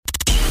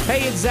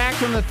Hey, it's Zach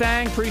from The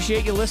Thang.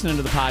 Appreciate you listening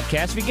to the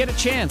podcast. If you get a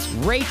chance,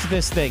 rate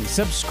this thing,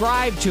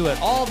 subscribe to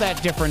it, all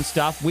that different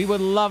stuff. We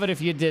would love it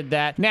if you did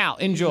that. Now,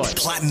 enjoy.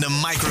 Platinum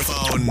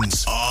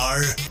microphones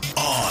are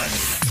on.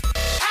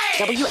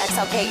 Hey!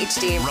 WXLK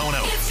HD. Rono.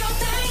 It's your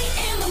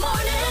thing in the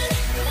morning.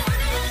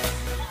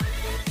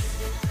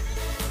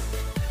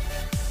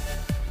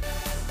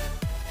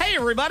 Hey,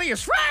 everybody,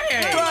 it's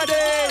Friday! Hey, look at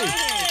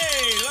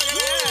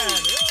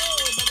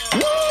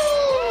that.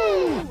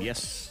 Woo!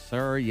 Yes,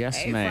 sir. Yes,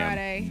 Hey, ma'am.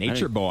 Friday.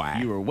 Nature boy.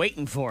 You were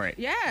waiting for it.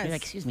 Yes.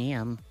 Excuse me,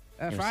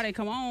 Friday,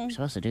 come on.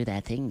 supposed to do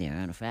that thing there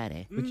on a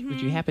Friday. Would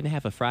you happen to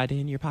have a Friday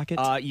in your pocket?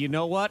 You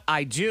know what?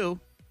 I do.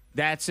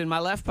 That's in my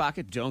left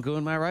pocket. Don't go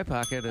in my right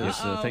pocket. There's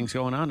things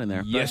going on in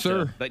there. Yes, But,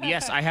 sir. But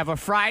yes, I have a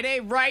Friday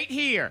right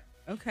here.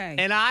 Okay.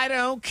 And I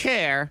don't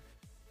care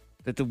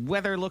that the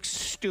weather looks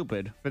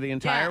stupid for the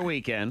entire Yeah.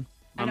 weekend.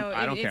 I know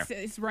I don't care.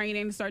 it's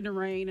raining, it's starting to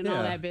rain, and all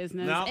Yeah. that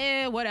business.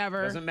 No.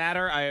 Whatever. Doesn't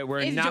matter. We're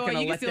It's not joy. going to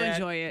You can let still that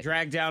enjoy it.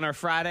 drag down our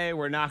Friday.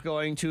 We're not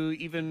going to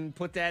even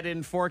put that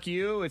in Fork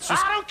You. It's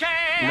just I don't care.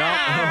 No.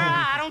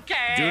 I don't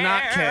care. Do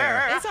not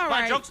care. It's all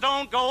My right. jokes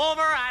don't go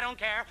over. I don't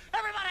care.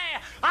 Everybody,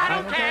 I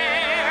don't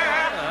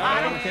care.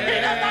 I don't care.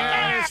 He does not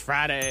care. It's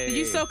Friday. Did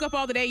you soak up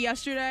all the day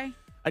yesterday?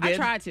 I did. I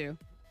tried to.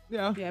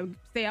 yeah. Yeah,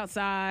 stay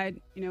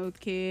outside, with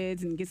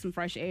kids and get some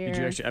fresh air. Did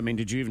you actually?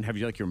 Did you even have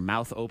your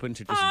mouth open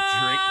to just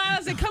I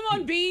drink? said, come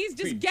on, bees,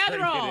 just gather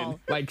drink it all.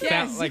 Like,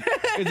 Yes.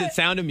 is it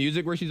Sound of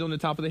Music where she's on the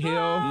top of the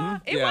hill?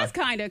 It Yeah. was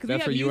kind of, because we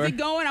That's had where you music were?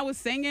 going. I was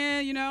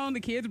singing, and the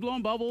kids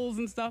blowing bubbles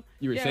and stuff.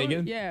 You were Yeah,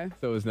 singing? Yeah.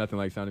 So it's nothing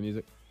like Sound of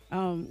Music?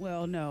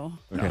 Well, no.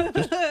 Okay.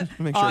 Just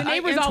make The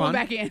neighbors all Antoine,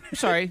 went back in.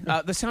 Sorry,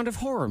 the sound of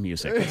horror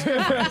music. It's,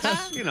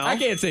 I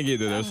can't sing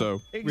either, though,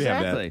 so we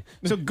have Exactly.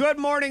 So good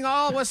morning,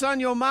 all. What's on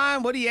your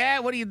mind? What are you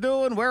at? What are you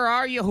doing? Where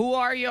are you? Who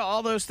are you?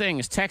 All those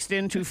things. Text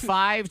into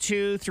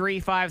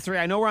 52353.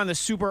 I know we're on the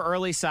super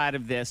early side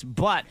of this,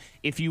 but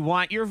if you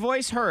want your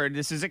voice heard,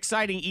 this is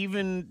exciting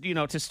even,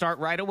 to start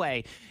right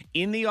away.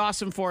 In the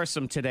Awesome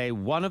Foursome today,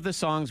 one of the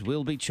songs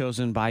will be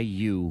chosen by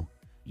you.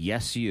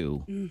 Yes,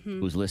 you,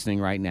 who's listening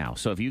right now.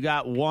 So if you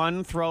got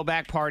one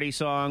throwback party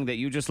song that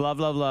you just love,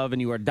 and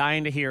you are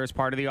dying to hear as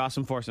part of the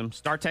Awesome Foursome,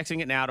 start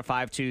texting it now to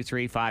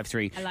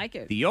 52353. I like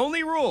it. The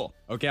only rule,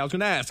 Okay, I was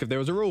going to ask if there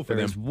was a rule for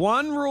there's them.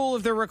 one rule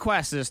of the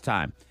request this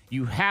time.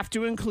 You have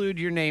to include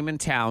your name and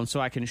town so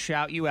I can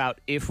shout you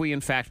out if we,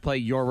 in fact, play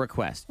your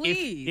request.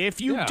 Please.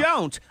 If you Yeah.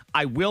 don't,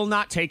 I will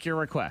not take your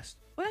request.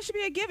 Well, that should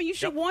be a given. You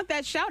should want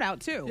that shout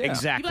out, too. Yeah.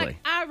 Exactly. You'd be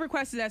like, I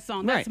requested that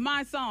song. That's Right.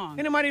 my song.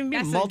 And it might even be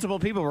That's multiple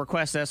people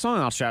request that song.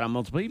 I'll shout out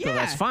multiple people. Yeah.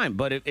 That's fine.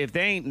 But if they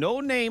ain't no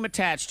name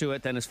attached to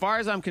it, then as far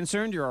as I'm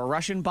concerned, you're a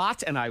Russian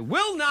bot, and I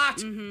will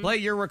not play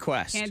your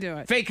request. Can't do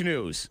it. Fake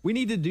news. We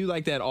need to do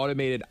like that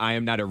automated I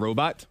Am Not a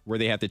Robot where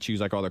they have to choose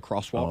like all the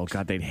crosswalks. Oh,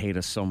 God, they'd hate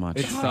us so much.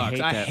 It sucks.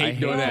 I hate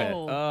doing that.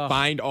 that.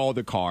 Find all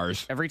the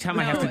cars. Every time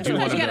No, I have to do sometimes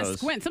one you of gotta those.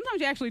 squint. Sometimes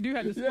you actually do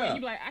have to squint. Yeah. You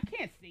be like, I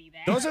can't see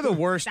that. Those are the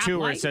worst too,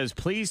 where it Stoplight. says,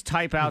 "Please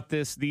type out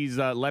these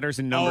letters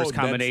and numbers Oh,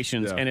 that's-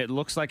 combinations," yeah. and it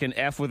looks like an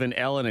F with an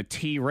L and a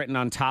T written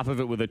on top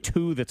of it with a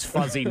 2 that's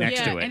fuzzy next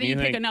yeah, to it. and then you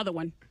pick think, another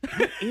one.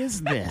 what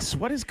is this?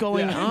 What is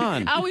going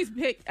on? I always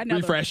pick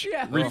another Refresh. one.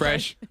 Yeah.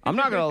 Refresh. I'm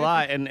not gonna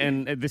lie,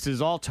 and this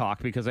is all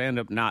talk because I end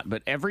up not.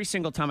 But every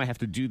single time I have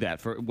to do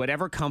that for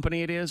whatever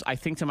company it is, I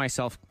think to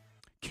myself,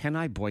 can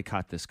I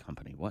boycott this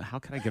company? How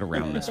can I get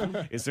around this?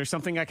 Is there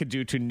something I could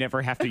do to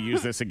never have to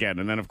use this again?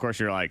 And then, of course,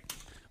 you're like,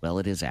 well,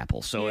 it is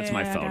Apple, so it's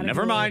my Yeah, I phone. gotta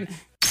Never do mind.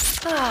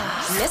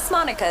 Miss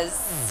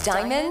Monica's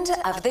Diamond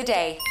of the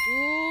Day.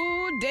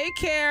 Ooh,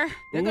 daycare.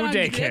 They're Ooh, gonna,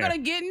 daycare. They're gonna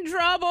get in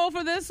trouble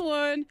for this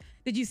one.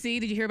 Did you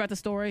hear about the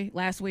story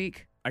last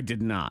week? I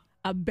did not.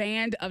 A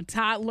band of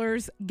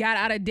toddlers got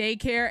out of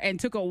daycare and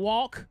took a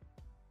walk.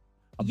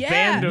 A Yeah.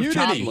 band of Unity.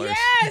 toddlers.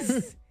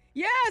 Yes.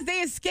 Yes,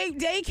 they escaped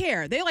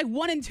daycare. They're like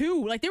 1 and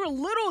 2. Like they were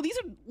little. These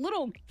are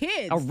little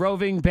kids. A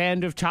roving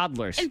band of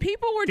toddlers. And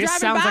people were This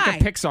driving sounds by.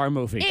 like a Pixar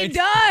movie. It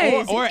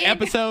does. Or an It-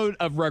 episode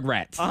of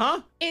Rugrats.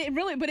 Uh-huh. It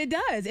really, but it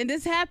does. And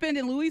this happened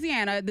in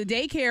Louisiana. The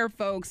daycare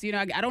folks,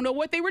 I don't know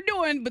what they were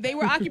doing, but they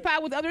were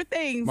occupied with other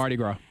things. Mardi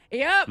Gras.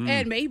 Yep,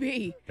 and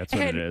maybe. That's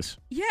what And- it is.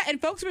 Yeah, and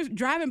folks were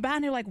driving by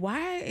and they're like,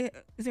 why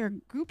is there a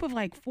group of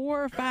like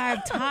 4 or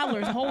 5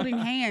 toddlers holding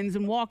hands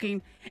and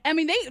walking? I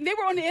mean, they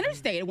were on the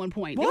interstate at one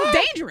point. It was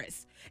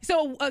dangerous.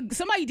 So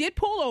somebody did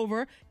pull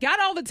over, got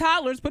all the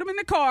toddlers, put them in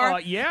the car,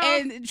 yeah.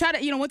 and tried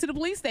to, went to the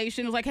police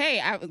station. It was like, hey,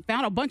 I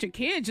found a bunch of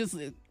kids just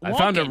walking. I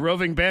found a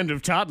roving band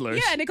of toddlers.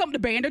 Yeah, and they come to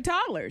band of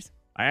toddlers.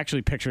 I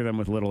actually picture them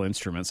with little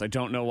instruments. I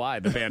don't know why.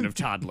 The band of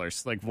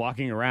toddlers, like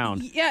walking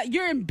around. Yeah,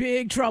 you're in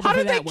big trouble How for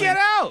did they that get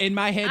one. out? In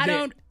my head, I they're-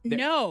 don't they're-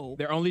 know.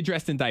 They're only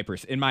dressed in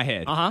diapers. In my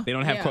head, Uh-huh. they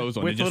don't have Yeah. clothes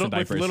on. With They're just little, in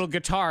with diapers. little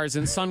guitars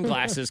and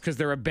sunglasses because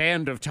they're a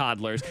band of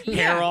toddlers. Yeah.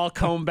 Hair all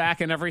combed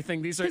back and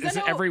everything. This is I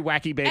know every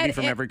wacky baby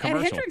from every commercial.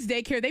 At Hendrix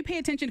Daycare, they pay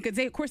attention because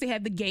of course, they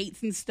have the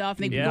gates and stuff,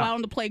 and they Yeah. go out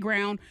on the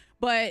playground.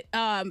 But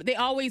they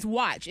always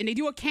watch, and they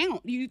do a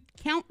count. You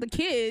count the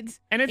kids,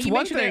 And it's you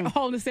one make sure thing they're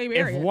all in the same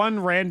area. if one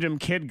random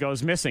kid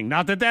goes missing.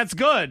 Not that that's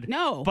good.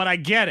 No. But I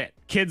get it.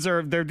 Kids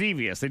they're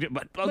devious. They do,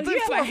 but But they're you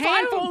have 4 a or 5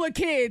 handful of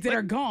kids that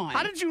are gone.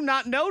 How did you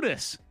not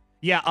notice?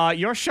 Yeah,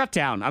 you're shut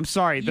down. I'm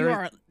sorry. You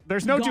are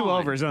There's no gone.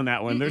 do-overs on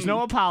that one. There's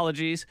no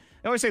apologies.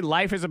 I always say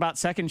life is about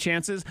second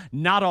chances.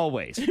 Not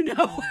always.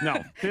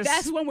 No.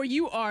 That's one where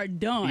you are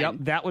done. Yep,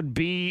 that would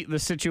be the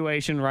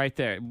situation right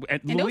there.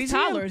 At And those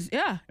Louisiana? toddlers,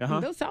 yeah.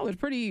 Uh-huh. Those toddlers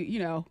pretty,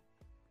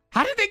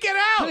 How did they get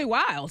out? pretty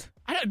wild.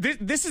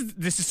 This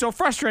is so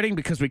frustrating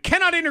because we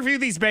cannot interview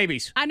these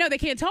babies. I know they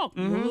can't talk.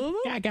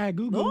 I got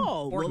Google.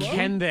 Oh, Or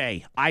can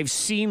they? I've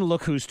seen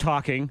Look Who's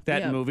Talking,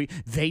 that Yeah. movie.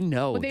 They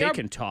know. But They, they are-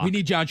 can talk. We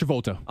need John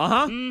Travolta.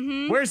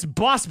 Where's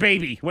Boss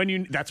Baby?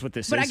 That's what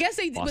this But is. I guess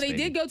they Boss did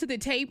Baby. go to the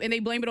tape and they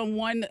blame it on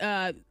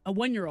a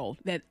 1-year-old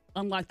that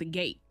unlocked the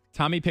gate.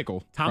 Tommy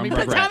Pickle. Tommy from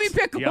Pickle. Rugrats. Tommy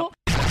Pickle.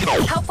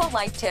 Yep. Helpful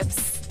life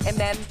tips. And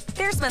then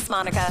there's Miss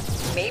Monica.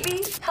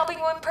 Maybe helping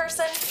one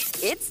person.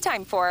 It's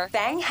time for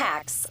Thang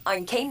Hacks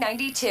on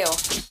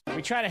K92.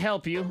 We try to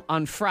help you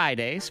on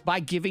Fridays by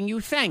giving you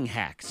Thang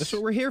Hacks. That's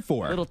what we're here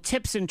for. Little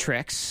tips and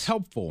tricks,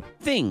 helpful.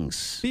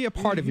 things. Be a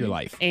part of your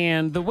life.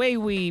 And the way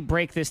we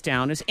break this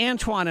down is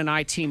Antoine and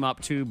I team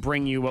up to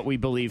bring you what we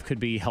believe could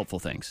be helpful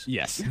things.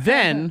 Yes.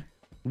 Then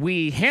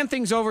we hand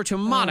things over to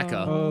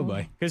Monica. Oh,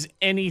 boy. Because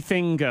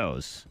anything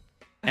goes.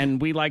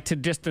 And we like to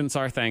distance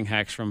our Thang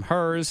Hacks from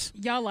hers.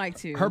 Y'all like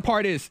to. Her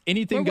part is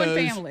anything We're one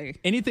goes. family.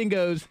 Anything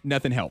goes,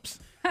 nothing helps.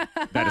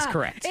 That is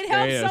correct. It There it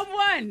helps is.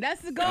 someone.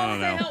 That's the goal. I To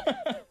don't help.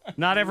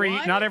 Not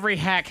What? every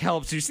hack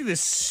helps. Did you see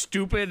this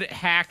stupid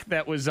hack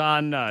that was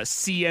on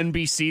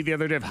CNBC the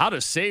other day of how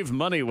to save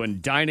money when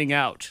dining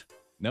out?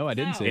 No, I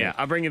didn't say Yeah, it.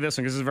 I'll bring you this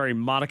one because this is a very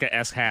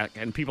Monica-esque hack,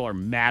 and people are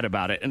mad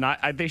about it, and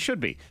they should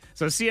be.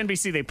 So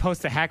CNBC, they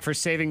post a hack for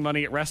saving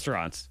money at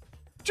restaurants.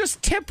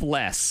 Just tip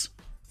less.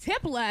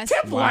 Tip less.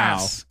 Wow.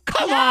 Less.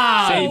 Come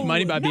on. Save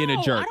money by being a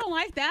No, jerk. I don't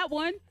like that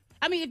one.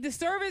 I mean, if the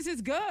service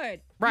is good, you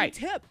Right.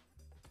 tip.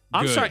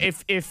 I'm Good. sorry,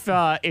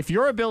 if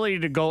your ability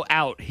to go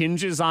out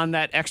hinges on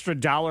that extra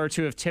 $1 or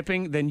 $2 of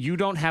tipping, then you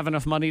don't have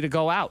enough money to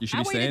go out. You should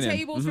I be waited staying in.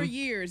 tables for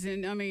years,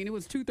 and I mean, it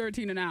was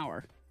 $2.13 an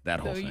hour. That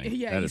whole So, thing.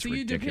 yeah, That is so you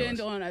ridiculous. depend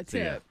on a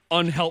tip.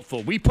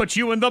 Unhelpful. We put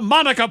you in the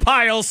Monica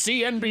pile,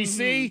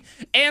 CNBC.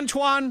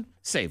 Antoine,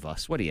 save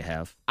us. What do you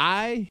have?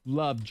 I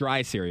love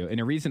dry cereal. And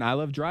the reason I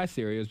love dry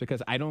cereal is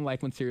because I don't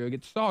like when cereal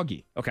gets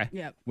soggy. Okay.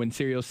 Yep. When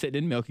cereal's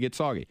sitting in milk, it gets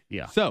soggy.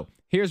 Yeah. So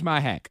here's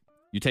my hack.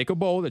 You take a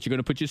bowl that you're going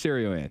to put your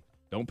cereal in.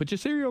 Don't put your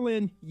cereal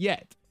in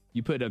yet.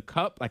 You put a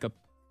cup, like a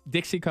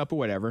Dixie cup or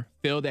whatever,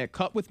 fill that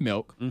cup with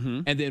milk,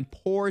 and then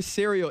pour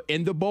cereal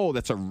in the bowl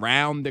that's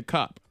around the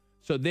cup.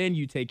 So then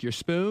you take your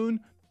spoon,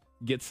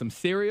 get some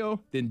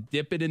cereal, then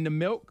dip it in the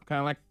milk, kind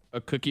of like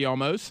a cookie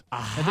almost,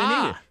 and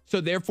then eat it.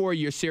 So therefore,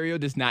 your cereal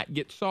does not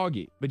get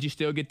soggy, but you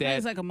still get that.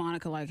 It's like a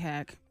Monica-like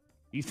hack.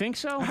 You think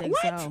so? I think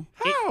so.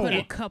 How? Put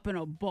a cup in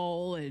a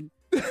bowl and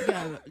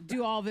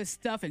do all this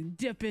stuff and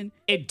dipping.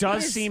 It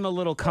does seem a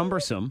little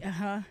cumbersome.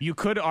 Uh-huh. You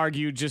could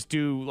argue just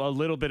do a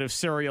little bit of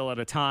cereal at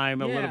a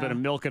time, a little Yeah. bit of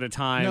milk at a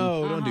time.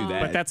 No, don't do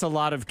that. But that's a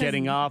lot of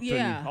getting up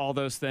yeah. and all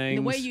those things.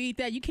 The way you eat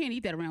that, you can't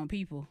eat that around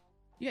people.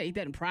 You gotta eat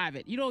that in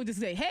private. You don't just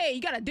say, hey,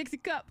 you got a Dixie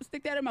cup,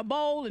 stick that in my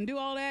bowl and do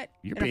all that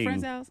You're at a being-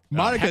 friend's house.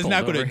 Monica's heckled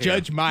not going over to here.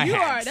 judge my You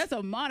hacks. are. That's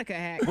a Monica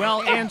hack.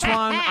 Well,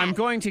 Antoine, I'm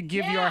going to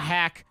give your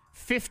hack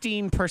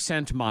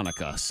 15%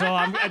 Monica. So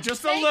I'm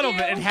just a Thank little you.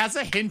 bit. It has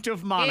a hint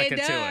of Monica it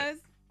to does.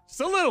 it.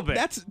 Just a little bit.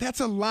 That's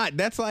a lot.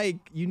 That's like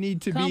you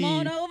need to Come be.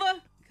 on over.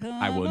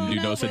 I wouldn't do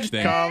no such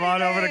thing. Come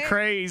on over to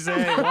crazy.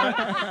 What?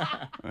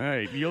 All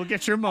right, you'll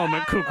get your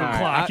moment, cuckoo All right,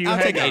 clock. You I'll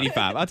hang take on.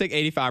 85. I'll take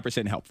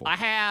 85% helpful. I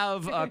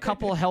have a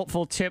couple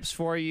helpful tips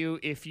for you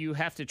if you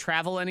have to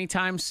travel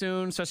anytime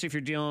soon, especially if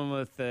you're dealing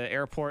with the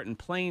airport and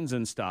planes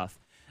and stuff.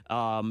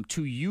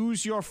 To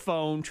use your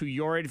phone to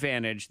your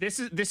advantage. This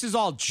is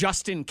all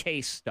just in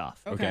case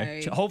stuff.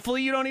 Okay.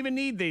 Hopefully you don't even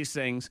need these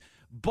things.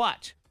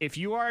 But if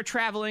you are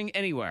traveling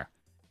anywhere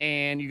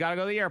and you got to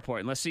go to the airport,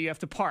 and let's say you have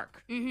to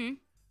park,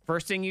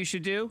 first thing you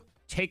should do,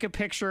 take a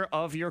picture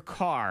of your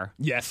car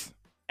Yes.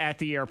 at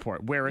the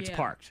airport where it's Yeah.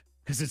 parked.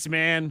 Because it's,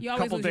 man, You a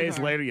always couple lose your days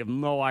car. later, you have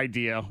no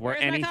idea where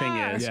Where's my anything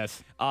car? is.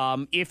 Yes.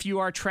 If you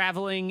are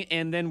traveling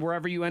and then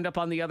wherever you end up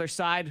on the other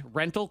side,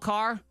 rental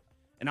car,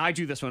 and I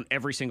do this one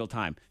every single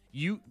time.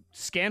 You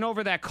scan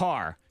over that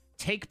car,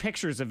 take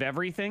pictures of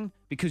everything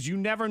because you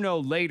never know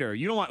later.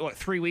 You don't want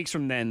 3 weeks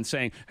from then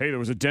saying, hey, there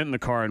was a dent in the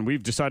car and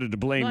we've decided to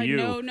blame Like,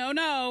 you.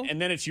 no.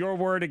 And then it's your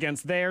word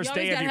against theirs. You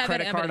They always have gotta your have that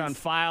credit card on evidence.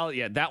 file.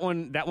 Yeah, that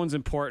one's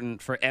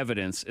important for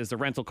evidence is the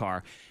rental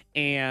car.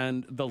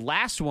 And the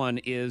last one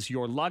is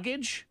your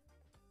luggage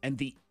and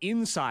the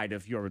inside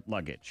of your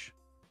luggage.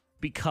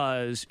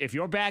 Because if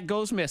your bag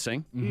goes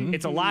missing,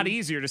 it's a lot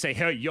easier to say,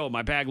 hey, yo,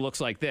 my bag looks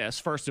like this,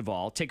 first of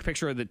all. Take a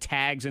picture of the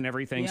tags and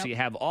everything so Yep. you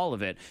have all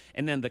of it.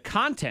 And then the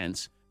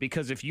contents,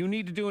 because if you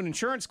need to do an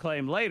insurance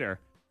claim later,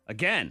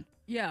 again,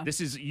 Yeah.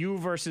 this is you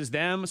versus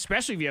them,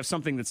 especially if you have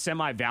something that's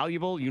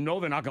semi-valuable. You know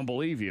they're not going to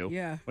believe you.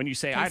 Yeah. When you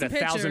say, Take I had some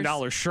pictures.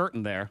 $1,000 shirt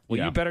in there. Well,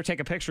 Yeah. you better take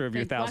a picture of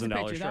your Take lots of $1,000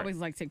 pictures. shirt. I always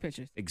like to take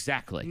pictures.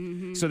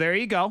 Exactly. So there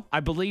you go. I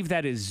believe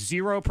that is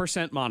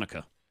 0%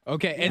 Monica.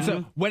 Okay, and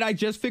so what I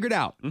just figured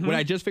out,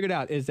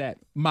 is that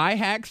my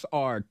hacks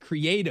are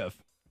creative,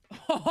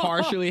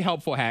 partially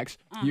helpful hacks.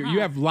 You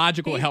have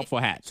logical, helpful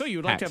hacks. So you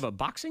would like to have a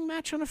boxing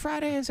match on a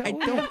Friday? Is that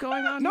what we have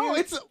going on No,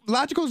 here? it's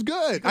logical's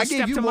good. I step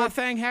gave you to more my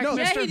thing hack, no,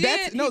 mister.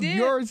 Yeah, he did.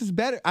 yours is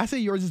better. I say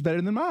yours is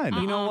better than mine.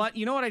 You know what?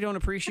 You know what I don't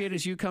appreciate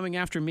is you coming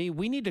after me.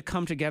 We need to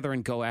come together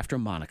and go after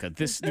Monica.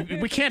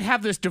 We can't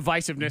have this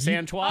divisiveness,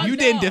 Antoine. You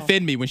didn't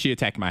defend me when she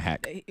attacked my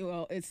hack.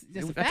 Well, it's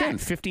just a Again,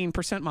 fact.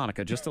 15%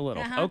 Monica, just a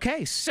little.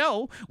 Okay,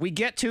 so we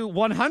get to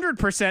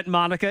 100%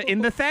 Monica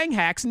in the Thang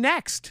Hacks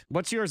next.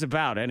 What's yours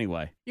about,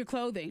 anyway? Your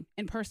clothing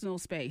and personal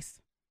space.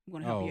 I'm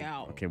going to help you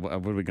out. Okay, what are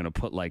we going to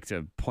put, like,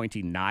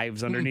 pointy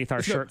knives underneath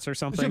our shirts or It's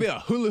something? gonna be a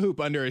hula hoop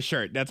under his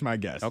shirt. That's my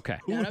guess. Okay.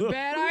 Not a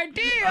bad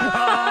idea.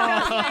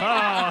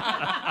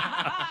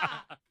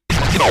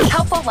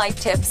 Helpful life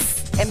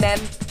tips. And then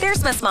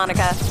there's Miss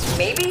Monica.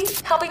 Maybe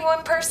helping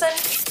one person.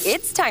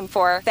 It's time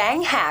for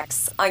Thang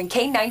Hacks on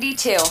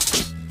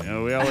K92. You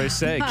know, we always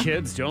say,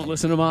 kids, don't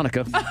listen to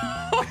Monica.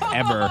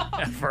 Ever.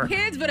 Ever.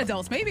 Kids, but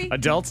adults, maybe.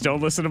 Adults, don't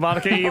listen to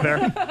Monica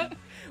either.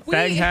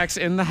 Thang Hacks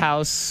in the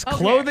house. Okay.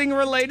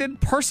 Clothing-related,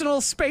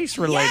 personal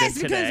space-related Yes,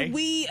 today. because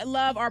we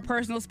love our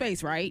personal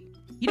space, right?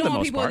 You For the don't want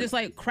most people part. just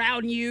like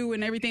crowding you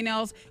and everything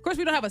else. Of course,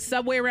 we don't have a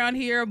subway around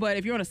here, but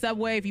if you're on a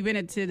subway, if you've been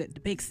into the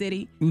big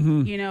city,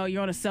 you know,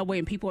 you're on a subway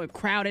and people are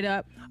crowded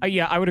up.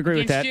 Yeah, I would agree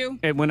with that. Against you?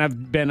 And when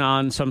I've been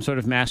on some sort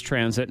of mass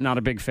transit, not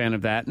a big fan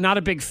of that. Not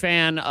a big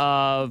fan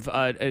of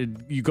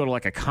you go to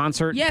like a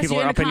concert, Yes, people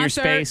you're are in up a in your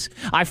concert, space.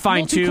 I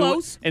find too too,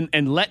 close.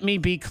 and let me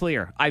be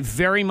clear, I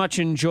very much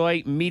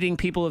enjoy meeting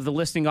people of the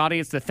listening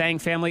audience, the Thang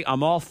family.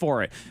 I'm all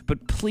for it,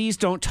 but please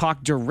don't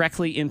talk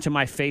directly into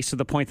my face to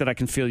the point that I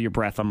can feel your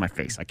breath on my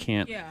face. I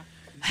can't. Yeah.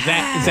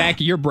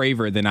 Zach, you're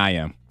braver than I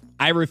am.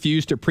 I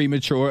refuse to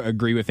premature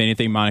agree with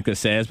anything Monica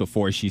says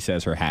before she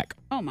says her hack.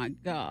 Oh, my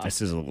God.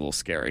 This is a little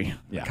scary.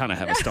 Yeah. I kind of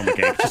have a stomach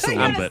ache just a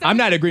little bit. I'm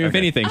not agreeing with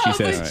anything she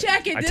says. Let's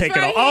check it. I This take it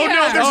right all. Oh, here.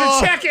 no, there's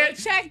a check it.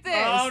 Check this.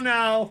 Oh,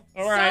 no.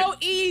 All right. So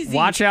easy.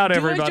 Watch out,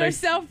 everybody.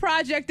 Do-it-yourself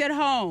project at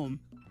home.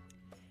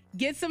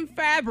 Get some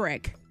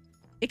fabric.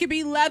 It could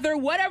be leather,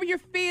 whatever you're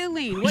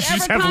feeling. Whatever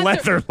just have concert-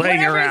 leather laying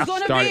whatever around. It's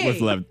gonna Start be.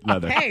 with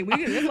leather. Hey,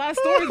 there's a lot of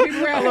stories we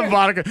can I love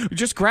Monica.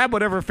 Just grab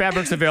whatever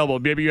fabric's available.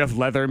 Maybe you have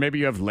leather. Maybe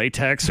you have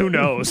latex. Who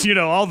knows? You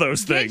know, all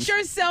those things. Get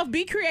yourself,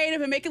 be creative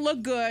and make it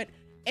look good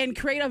and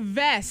create a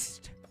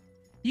vest.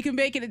 You can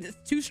make it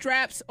 2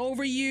 straps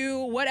over you,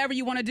 whatever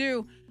you want to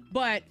do.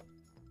 But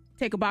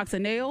take a box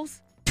of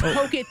nails,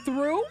 poke it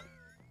through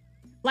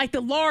like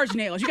the large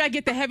nails. You got to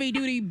get the heavy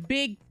duty,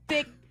 big,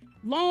 thick,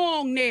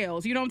 long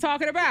nails. You know what I'm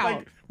talking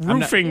about?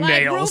 Roofing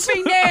Like nails.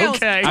 roofing nails.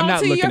 Okay. Talk I'm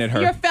not to looking your, at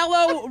her. your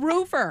fellow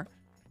roofer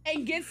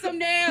and get some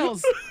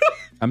nails.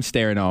 I'm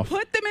staring off.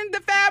 Put them in the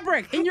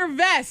fabric, in your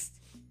vest.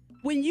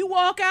 When you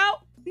walk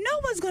out, no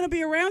one's going to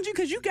be around you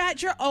because you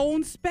got your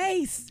own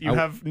space. You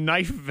have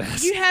knife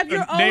vest. You have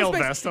your own nail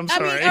space. vest. I'm I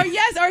sorry. mean,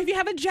 or if you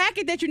have a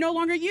jacket that you're no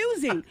longer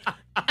using.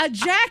 A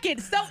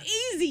jacket, so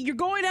easy. You're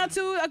going out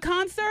to a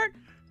concert,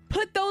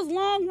 put those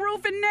long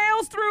roofing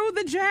nails through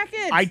the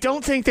jacket. I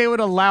don't think they would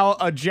allow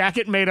a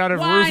jacket made out of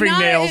Why roofing not?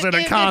 nails at a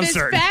If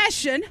concert. it's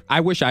fashion.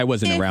 I wish I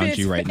wasn't if around it's-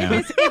 you right now.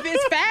 If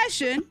it's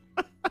fashion,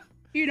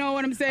 you know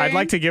what I'm saying? I'd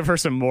like to give her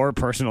some more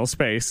personal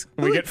space.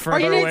 Can we get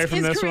further And away it's, from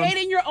it's this one?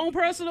 creating your own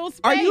personal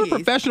space. Are you a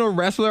professional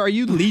wrestler? Are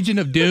you Legion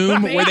of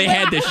Doom, where they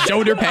had the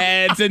shoulder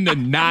pads and the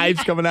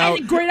knives coming out?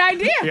 Great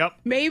idea. Yep.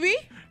 Maybe.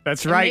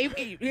 That's right.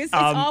 Maybe. It's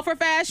all for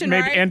fashion,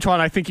 Maybe right?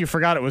 Antoine, I think you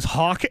forgot it was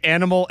Hawk,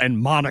 Animal, and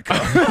Monica.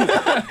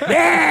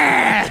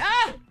 Yeah!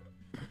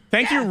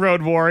 Thank you,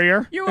 Road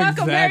Warrior. You're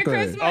welcome. Exactly.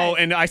 Merry Christmas. Oh,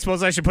 and I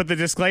suppose I should put the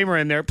disclaimer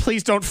in there.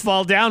 Please don't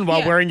fall down while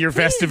Yeah, wearing your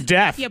vest please- of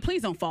death. Yeah,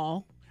 please don't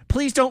fall.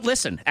 Please don't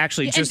listen.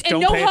 Actually, just and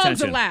don't no pay hugs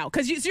attention. allowed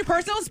because it's your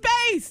personal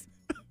space.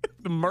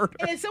 The murder.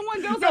 And if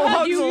someone goes No to hug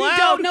hugs you, you allowed.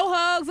 don't. No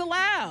hugs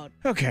allowed.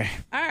 Okay.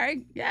 All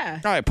right. Yeah.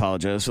 I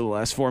apologize for the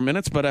last 4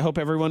 minutes, but I hope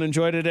everyone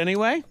enjoyed it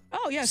anyway.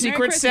 Oh yes. Merry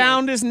Secret Christmas.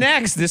 Sound is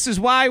next. This is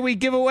why we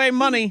give away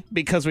money,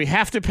 because we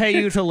have to pay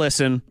you to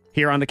listen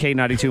here on the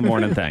K92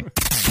 Morning Thing.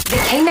 The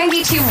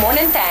K92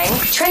 Morning Thang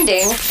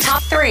trending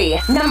top 3.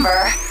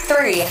 Number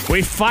 3.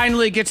 We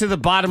finally get to the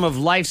bottom of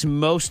life's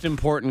most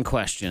important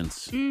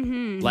questions.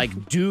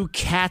 Like, do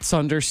cats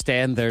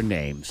understand their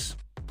names?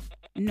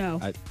 No.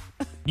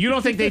 You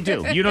don't think they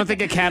do? You don't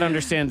think a cat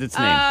understands its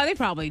name? They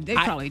probably do.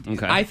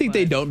 Okay. I think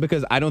they don't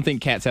because I don't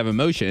think cats have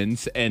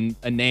emotions, and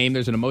a name,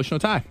 there's an emotional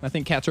tie. I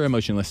think cats are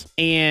emotionless.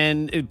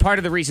 And part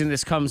of the reason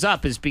this comes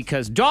up is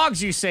because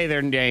dogs, you say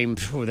their name,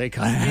 they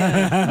kind of...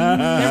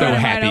 So Right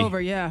happy. over.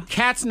 Yeah.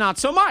 Cats, not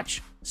so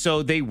much.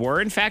 So they were,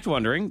 in fact,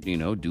 wondering,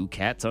 do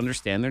cats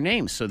understand their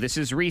names? So this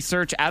is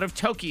research out of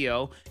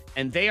Tokyo,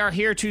 and they are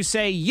here to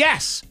say,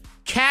 yes,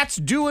 cats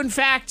do, in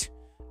fact,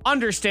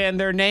 understand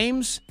their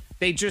names.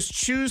 They just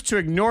choose to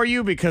ignore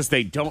you because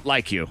they don't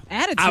like you.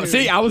 Attitude. I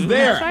was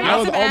there. That's right. I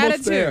was Some almost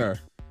attitude. there.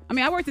 I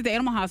mean, I worked at the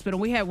animal hospital.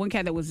 We had one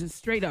cat that was just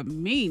straight up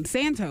mean.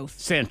 Santos.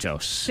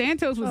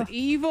 Santos was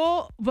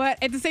evil, but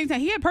at the same time,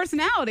 he had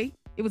personality.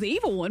 It was an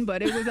evil one,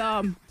 but it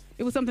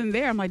was something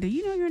there. I'm like, do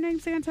you know your name,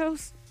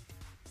 Santos?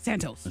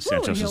 Santos.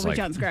 Santos He'll is reach like,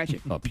 out and scratch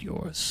it. up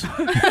yours.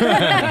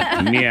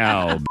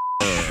 Meow.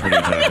 What are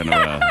you talking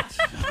about?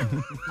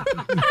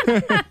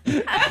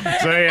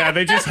 So yeah,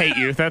 they just hate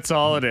you. That's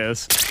all it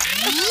is.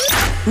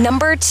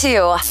 Number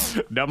 2.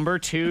 Number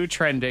 2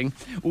 trending.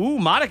 Ooh,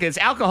 Monica, it's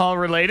alcohol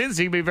related,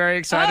 so you can be very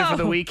excited for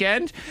the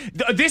weekend.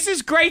 This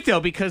is great, though,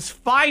 because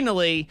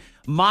finally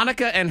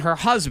Monica and her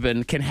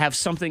husband can have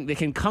something, they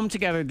can come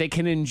together, they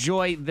can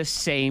enjoy the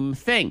same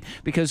thing.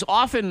 Because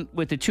often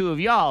with the two of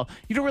y'all,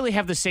 you don't really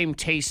have the same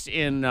taste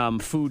in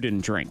food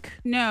and drink.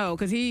 No,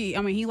 because he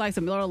likes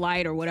a Miller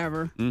Lite or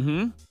whatever.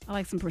 Mm-hmm. I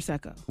like some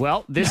Prosecco.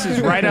 Well, this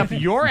is right up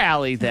your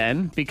alley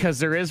then, because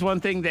there is one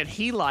thing that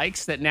he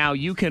likes that now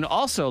you can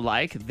also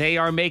like. They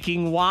are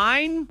making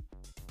wine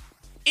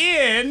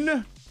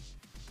in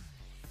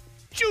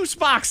juice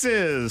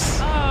boxes.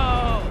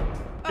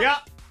 Oh. Yeah.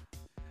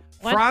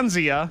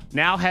 Franzia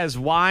now has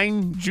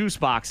wine juice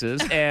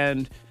boxes,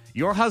 and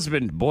your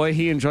husband, boy,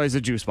 he enjoys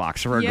a juice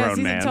box for a Yes, grown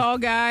he's man. a tall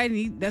guy, and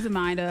he doesn't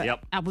mind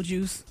Yep. apple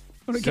juice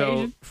on So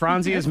occasion. Franzia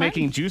is That's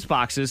making juice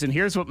boxes, and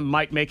here's what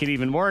might make it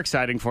even more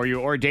exciting for you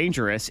or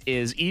dangerous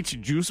is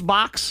each juice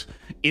box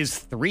is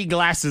 3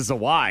 glasses of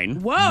wine.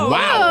 Whoa.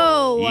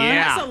 Wow.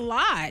 Yeah. That's a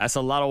lot. That's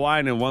a lot of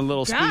wine in one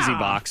little squeezy God.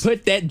 box.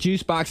 Put that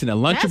juice box in a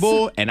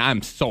Lunchable, and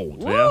I'm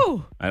sold.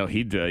 Woo. I know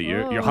he'd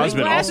your Three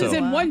husband glasses also.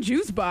 in one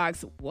juice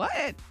box.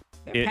 What?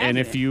 And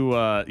if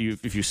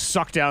you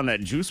suck down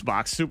that juice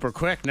box super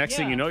quick, next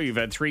thing you know, you've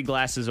had 3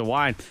 glasses of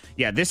wine.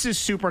 Yeah, this is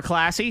super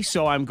classy,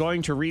 so I'm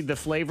going to read the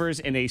flavors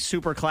in a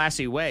super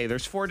classy way.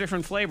 There's 4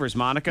 different flavors,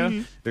 Monica.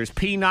 Mm-hmm. There's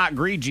Pinot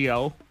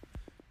Grigio.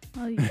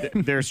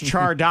 There's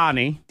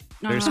Chardonnay.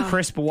 There's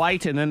Crisp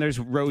White, and then there's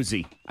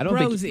Rosy. I don't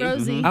Rosie. think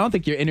Rosie. I don't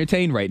think you're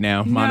entertained right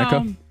now,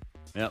 Monica. No.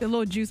 Yep. The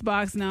little juice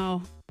box,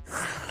 no.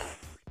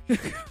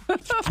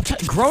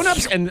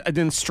 Grown-ups and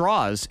then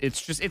straws,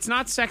 it's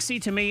not sexy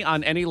to me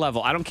on any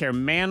level. I don't care,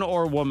 man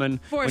or woman.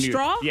 For a When you-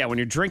 straw? Yeah, when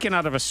you're drinking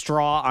out of a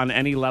straw on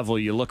any level,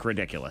 you look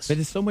ridiculous. But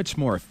it's so much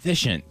more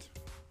efficient.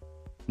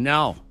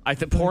 No, I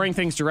think pouring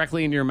things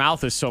directly into your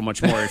mouth is so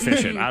much more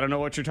efficient. I don't know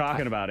what you're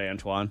talking about,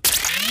 Antoine.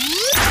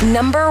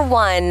 Number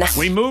 1.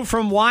 We move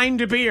from wine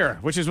to beer,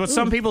 which is what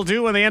some people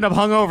do when they end up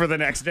hungover the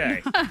next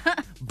day.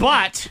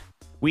 But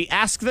we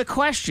asked the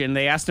question.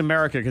 They asked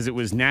America because it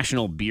was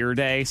National Beer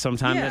Day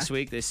sometime this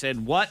week. They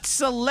said, what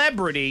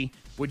celebrity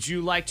would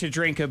you like to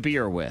drink a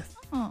beer with?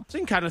 So you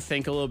can kind of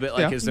think a little bit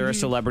like, is there a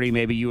celebrity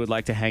maybe you would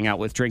like to hang out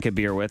with, drink a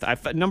beer with?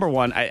 Number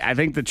 1, I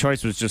think the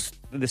choice was just,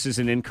 this is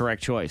an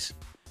incorrect choice.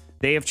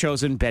 They have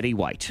chosen Betty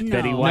White. No.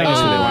 Betty White is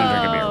who they want to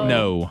drink a beer with.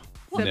 No.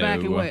 Sit back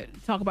and No.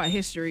 what? Talk about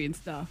history and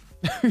stuff.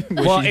 Well, she's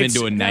been it's-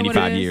 doing Is that what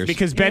 95 it is? years.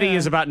 Because Betty Yeah.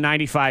 is about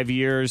 95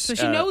 years So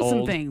she knows some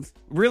old. things.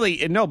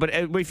 Really, no, but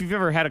if you've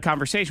ever had a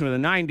conversation with a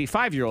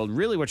 95-year-old,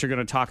 really what you're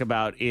going to talk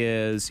about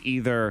is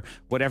either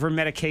whatever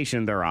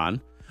medication they're on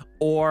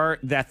or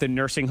that the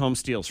nursing home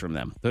steals from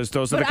them. Those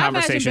are the But I imagine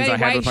conversations Betty I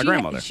had White, with my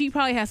grandmother. She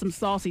probably has some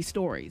saucy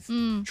stories.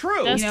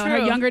 True. That's you know, true. her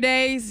younger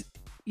days.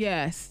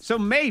 Yes. So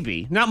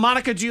maybe. Now,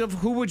 Monica,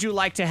 who would you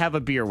like to have a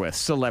beer with?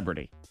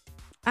 Celebrity.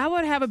 I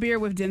would have a beer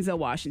with Denzel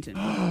Washington.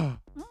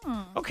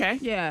 Okay.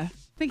 Yeah.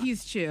 I think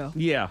he's chill.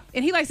 Yeah.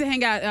 And he likes to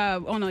hang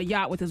out on a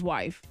yacht with his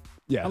wife.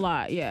 Yeah. A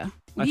lot, yeah.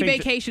 I He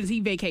think vacations, he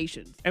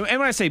vacations. And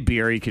when I say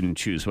beer, you can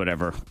choose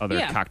whatever other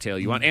Yeah. cocktail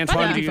you want.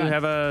 Antoine, Yeah. do you Fine.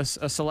 have a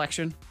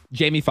selection?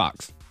 Jamie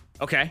Foxx.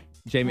 Okay.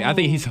 Jamie, I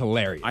think he's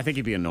hilarious. I think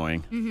he'd be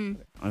annoying. Mm-hmm.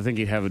 I think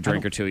he'd have a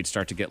drink or two. He'd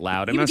start to get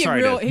loud. He And would I'm get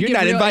sorry real- to... he'd You're get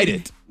not real-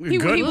 invited. He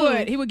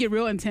Good. would get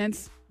real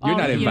intense. You're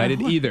not You know.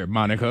 invited either,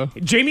 Monica.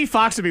 Jamie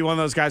Foxx would be one of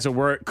those guys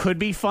where it could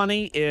be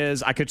funny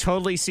is I could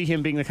totally see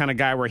him being the kind of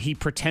guy where he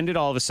pretended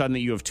all of a sudden that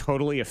you have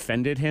totally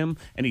offended him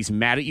and he's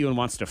mad at you and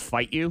wants to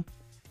fight you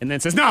and then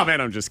says, no, man,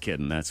 I'm just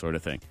kidding, that sort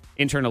of thing.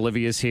 Intern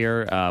Olivia's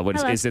here.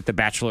 Is it the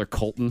Bachelor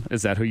Colton?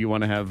 Is that who you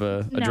want to have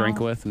a drink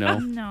with? No?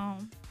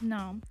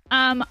 No.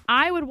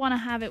 I would want to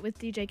have it with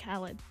DJ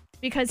Khaled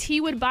because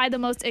he would buy the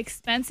most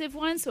expensive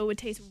one, so it would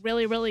taste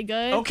really, really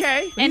good.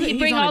 Okay. And He's he'd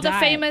bring on a all the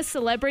diet. famous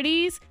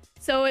celebrities.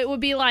 So it would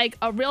be like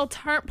a real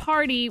turnt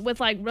party with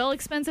like real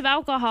expensive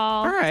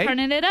alcohol, All right.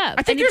 turning it up.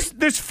 I think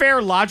there's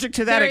fair logic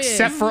to that There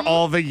except is. for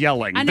all the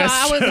yelling. I know. That's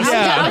I was just-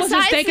 just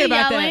Besides thinking the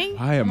about yelling, that.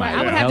 Why am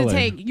I would have to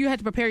yelling? you had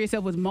to prepare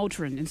yourself with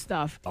Motrin and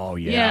stuff. Oh,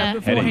 Yeah. yeah.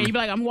 Beforehand, Headache. you'd be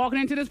like, I'm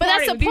walking into this But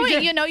party that's the with point.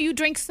 DJ, You know, you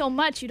drink so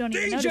much, you don't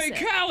even notice DJ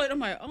it. Khaled. I'm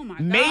like, oh my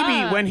God.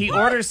 Maybe when he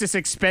orders this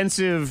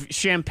expensive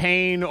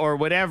champagne or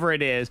whatever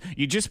it is,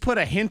 you just put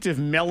a hint of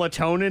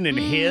melatonin in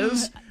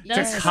his to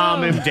that's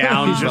calm true. him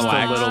down He's just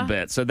relaxed. a little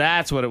bit. So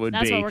that's what it would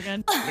That's be. what we're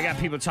good. We got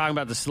people talking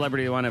about the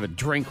celebrity they want to have a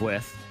drink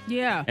with,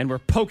 Yeah. and we're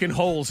poking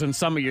holes in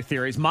some of your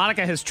theories.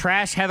 Monica has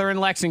trashed Heather in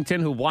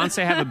Lexington, who wants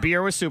to have a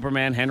beer with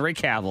Superman, Henry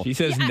Cavill. She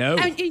says no.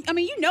 I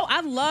mean, you know,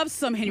 I love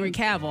some Henry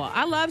Cavill.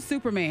 I love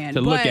Superman.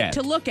 To but look at.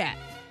 To look at.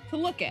 To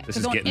look at. This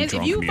 'Cause is getting if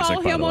drunk you music,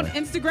 follow by him the on way.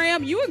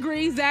 Instagram, you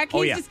agree, Zach.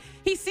 Oh, yeah.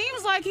 He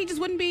seems like he just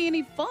wouldn't be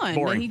any fun.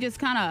 Boring. And he just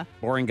kind of,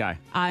 Boring guy.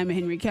 I'm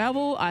Henry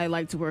Cavill. I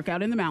like to work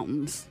out in the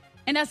mountains.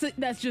 And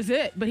that's just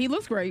it. But he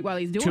looks great while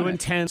he's doing Too it.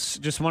 intense.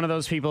 Just one of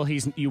those people.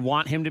 You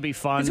want him to be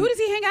fun. 'Cause who does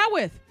he hang out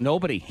with?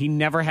 Nobody. He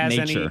never has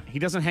Nature. any. He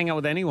doesn't hang out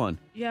with anyone.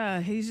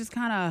 Yeah, he's just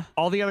kind of.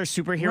 All the other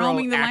superhero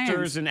Roaming the actors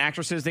lands. and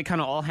actresses, they kind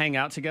of all hang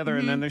out together,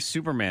 and then there's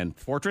Superman.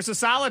 Fortress of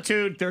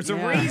Solitude. There's a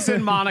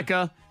reason,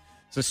 Monica.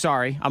 So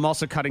sorry. I'm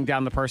also cutting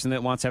down the person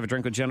that wants to have a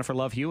drink with Jennifer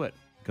Love Hewitt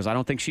because I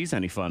don't think she's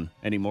any fun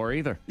anymore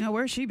either. No,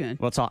 where's she been?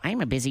 Well, it's all, I'm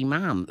a busy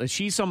mom.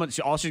 She's so much,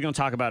 all she's going to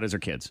talk about is her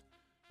kids.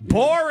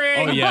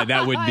 Boring. Oh, yeah,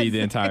 that would be the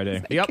entire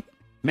day. Yep.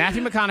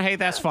 Matthew McConaughey,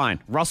 that's fine.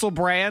 Russell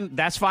Brand,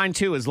 that's fine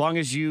too, as long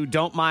as you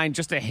don't mind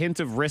just a hint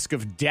of risk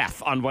of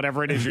death on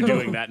whatever it is you're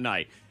doing that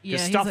night. Yeah,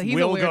 Because he's stuff a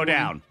will weird go one.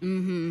 down.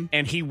 Mm-hmm.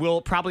 And he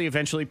will probably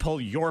eventually pull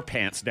your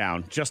pants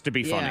down just to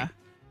be funny. Yeah.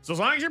 So as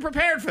long as you're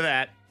prepared for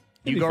that,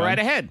 you It'd be go fun. right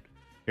ahead.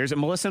 Here's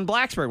Melissa in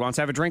Blacksburg wants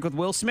to have a drink with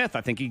Will Smith.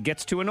 I think he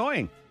gets too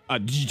annoying.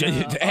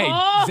 Hey,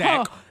 Oh,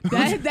 Zach.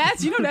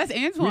 that's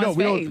Antoine's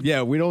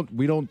fave.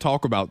 We don't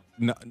talk about.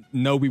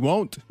 No, we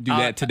won't do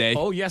that today.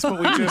 Oh, yes, but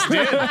we just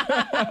did.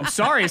 I'm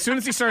sorry. As soon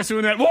as he starts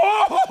doing that,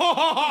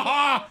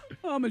 whoa!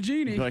 I'm a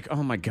genie. You're like,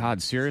 oh my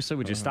God, seriously?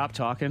 Would you stop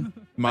talking?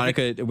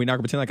 Monica, we're not gonna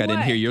pretend like I didn't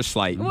What? hear your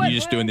slight. What? You're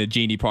just doing the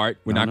genie part.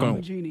 We're not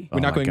going. Genie. We're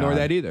not Oh going to my ignore God.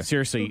 that either.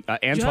 Seriously,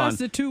 Antoine, Just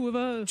the two of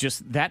us.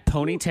 just that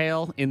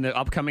ponytail in the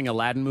upcoming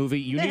Aladdin movie,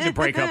 you need to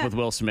break up with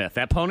Will Smith.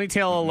 That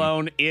ponytail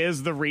alone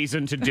is the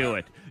reason to do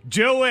it.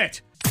 Do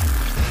it!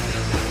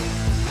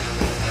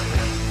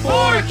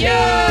 Fork you!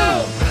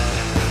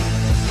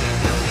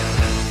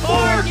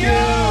 Fork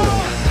you!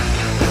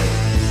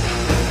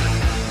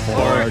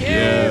 Fork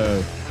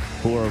you!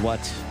 Who or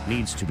what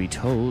needs to be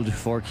told,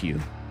 fork you.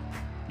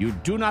 You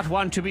do not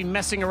want to be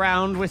messing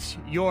around with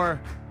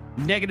your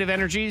negative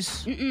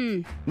energies.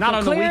 Not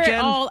on the Clear weekend.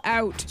 it all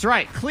out. That's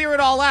right. Clear it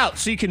all out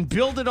so you can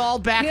build it all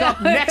back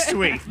up next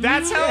week.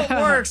 That's how it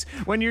works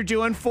when you're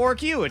doing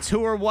Fork You. It's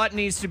who or what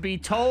needs to be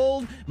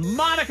told.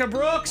 Monica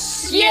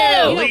Brooks,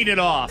 lead it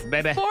off,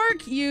 baby.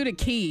 Fork you to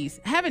keys.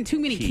 Having too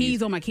many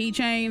keys on my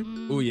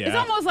keychain. Oh yeah. It's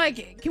almost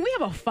like, can we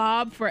have a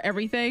fob for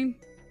everything?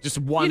 Just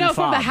one You know,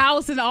 from fob. the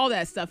house and all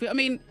that stuff. I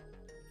mean,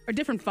 or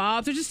different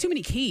fobs. There's just too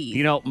many keys.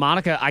 You know,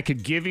 Monica, I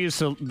could give you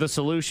the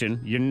solution.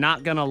 You're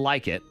not going to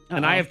like it.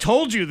 And I have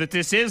told you that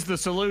this is the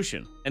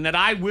solution and that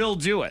I will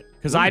do it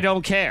because I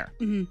don't care.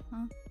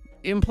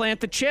 Implant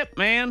the chip,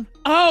 man.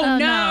 Oh, Oh,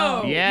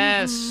 no. no.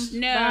 Yes.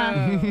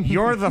 No.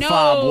 You're the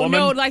fob woman.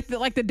 No, like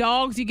the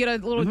dogs, you get a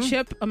little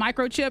chip, a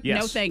microchip.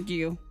 Yes. No, thank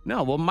you.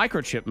 No, well,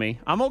 microchip me.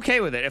 I'm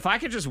okay with it. If I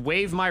could just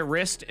wave my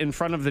wrist in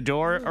front of the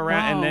door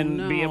around and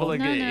then be able to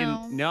No, get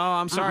no. in. No,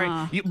 I'm sorry.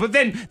 But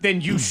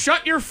then you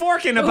shut your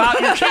forking about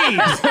your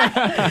keys.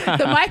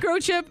 The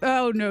microchip.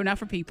 Oh no, not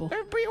for people.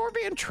 We're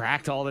being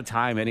tracked all the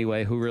time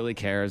anyway. Who really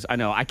cares? I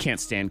know. I can't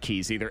stand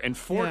keys either. And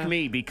fork Yeah.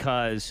 me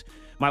because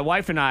my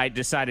wife and I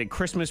decided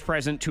Christmas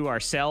present to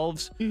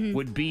ourselves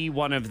would be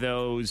one of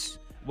those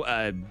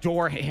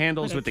door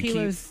handles Like a with the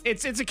keyless-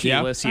 keys. It's a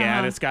keyless, yeah, and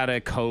Uh-huh. it's got a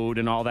code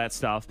and all that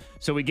stuff.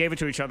 So we gave it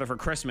to each other for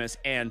Christmas,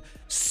 and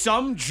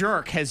some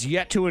jerk has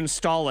yet to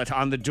install it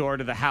on the door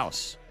to the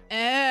house.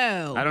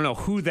 Oh. I don't know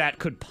who that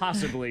could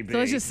possibly be. So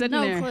it's just sitting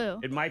No there. clue.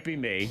 It might be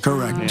me.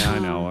 Correct. Yeah, I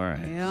know. All right.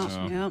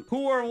 Yeah. Who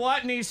or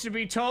what needs to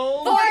be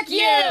told? Fork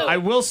you! I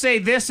will say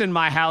this in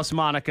my house,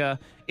 Monica.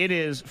 It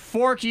is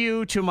fork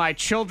you to my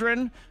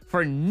children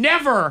for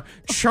never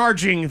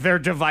charging their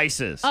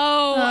devices.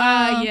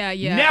 Oh, yeah.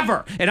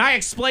 Never. And I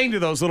explain to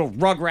those little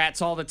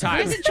rugrats all the time.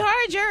 Where's the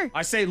charger?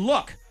 I say,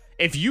 look,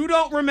 if you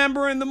don't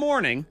remember in the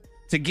morning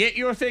to get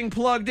your thing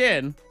plugged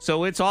in,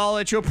 so it's all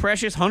at your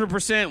precious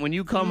 100% when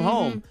you come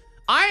home,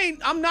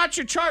 I'm not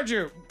your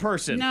charger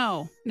person.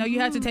 No, you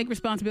have to take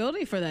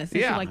responsibility for that. since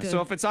you Yeah. like to- So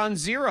if it's on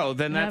zero,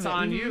 then that's have it.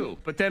 on you.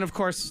 But then, of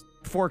course,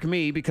 fork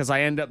me because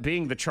I end up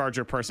being the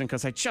charger person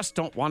because I just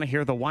don't want to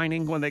hear the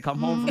whining when they come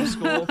home from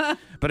school.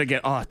 But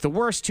again, the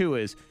worst too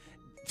is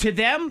to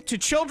them, to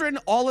children,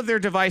 all of their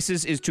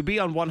devices is to be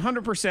on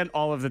 100%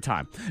 all of the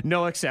time.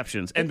 No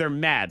exceptions. And they're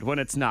mad when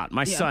it's not.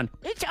 My son,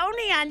 It's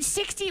only on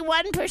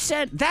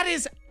 61%. that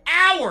is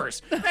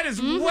hours. That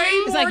is way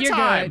It's more like, you're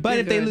time. good. But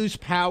if they good. lose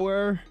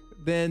power,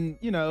 then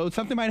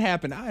something might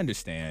happen. I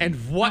understand. And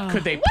what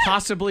could they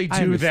possibly I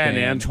do then,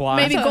 understand. Antoine?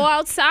 Maybe go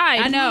outside.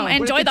 I know. What if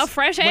Enjoy the it's-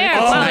 fresh what if air.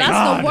 it's- Wow, Oh my that's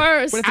God. the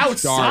worst. What if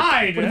it's dark?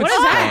 Outside. What if What it's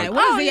is that? dark?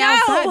 What is Oh, the no.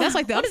 outside? That's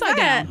like the What is upside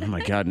that? down. Oh my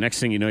God! Next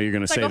thing you know, you're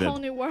going to say like a the. whole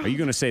new world. Are you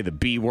going to say the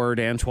B word,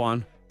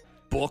 Antoine?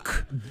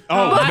 Book.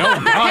 Oh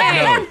no,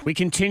 God, no! We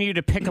continue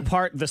to pick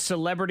apart the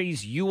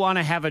celebrities you want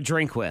to have a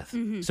drink with.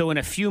 So in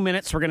a few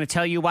minutes, we're going to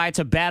tell you why it's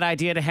a bad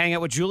idea to hang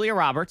out with Julia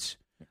Roberts.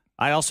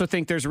 I also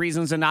think there's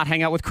reasons to not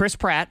hang out with Chris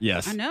Pratt.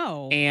 Yes. I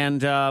know.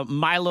 And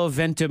Milo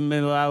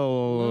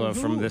Ventimiglia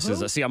from This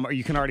Is Us. See,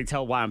 you can already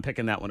tell why I'm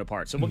picking that one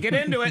apart. So we'll get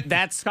into it.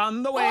 That's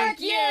on the way. Fork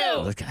you!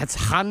 Look,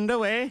 that's on the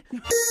way.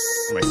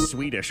 My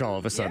Swedish all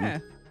of a sudden. Yeah.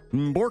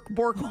 Bork,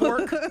 bork,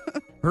 bork.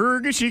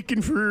 Herga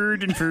chicken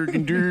food and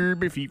fergen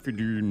derby feet for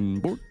doon.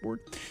 Bork, bork.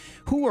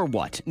 Who or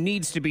what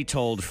needs to be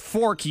told?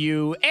 Fork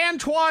you,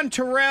 Antoine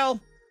Terrell.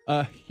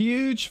 A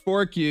huge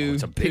fork you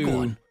it's a big to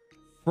one.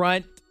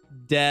 front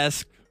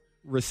desk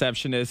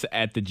receptionist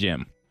at the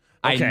gym.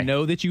 Okay. I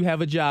know that you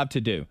have a job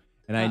to do,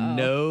 and I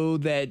know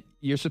that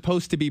you're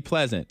supposed to be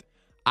pleasant.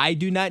 I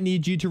do not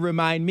need you to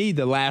remind me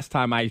the last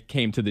time I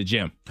came to the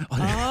gym.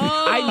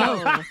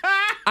 I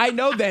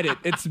know that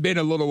it's been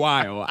a little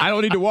while. I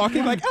don't need to walk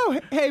in like, oh,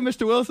 hey,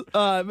 Mr. Wilson.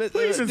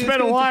 Please, it's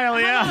been a while,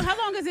 yeah. How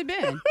long has it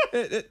been?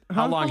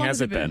 How long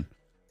has it been?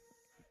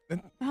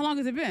 How long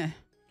has it been?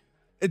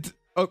 It's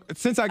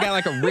since I got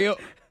like a real.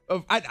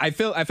 I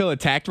feel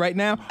attacked right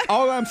now.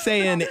 All I'm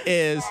saying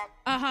is.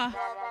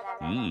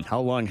 How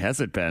long has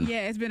it been?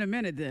 Yeah, it's been a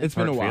minute then. It's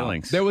been a while.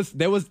 Feelings. There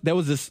was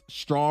this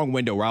strong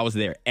window where I was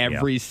there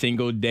every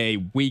single day,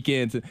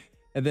 weekends,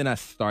 and then I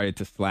started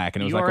to slack,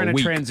 and it was You like are in a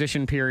week.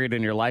 transition period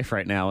in your life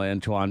right now,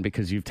 Antoine,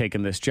 because you've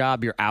taken this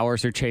job. Your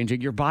hours are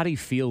changing. Your body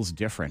feels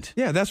different.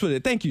 Yeah, that's what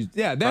it. Thank you.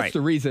 Yeah, that's Right.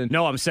 the reason.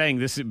 No, I'm saying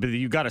this. But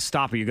you got to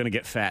stop, or you're going to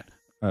get fat.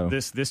 Oh.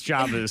 This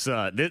job is this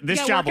gotta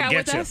job work will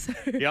out get you.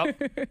 with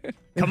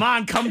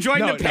Yep. Come join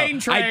the pain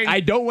train. I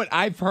don't want.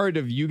 I've heard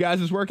of you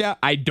guys' workout.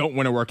 I don't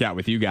want to work out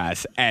with you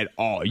guys at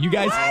all. You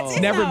guys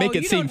never No, make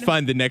it you seem don't-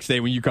 fun the next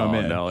day when you come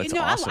in. no, it's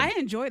awesome. I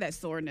enjoy that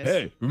soreness.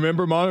 Hey,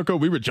 remember Monica?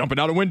 We were jumping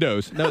out of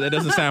windows. No, that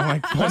doesn't sound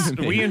like fun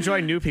to me. We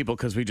enjoy new people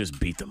because we just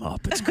beat them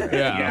up. It's great.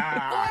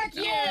 Yeah. Fork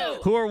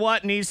you. Who or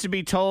what needs to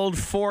be told?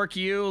 Fork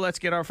you. Let's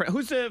get our friend.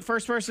 Who's the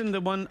first person?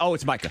 The one oh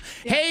it's Micah.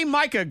 Hey,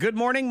 Micah. Good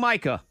morning,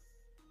 Micah.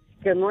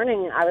 Good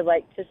morning. I would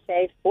like to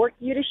say fork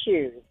you to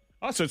shoes.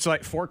 Oh, so it's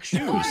like fork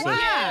shoes.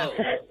 Wow.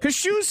 Because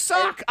shoes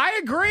suck. I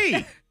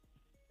agree.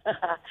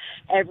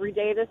 Every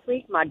day this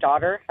week, my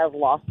daughter has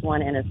lost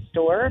one in a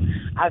store.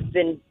 I've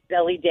been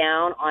belly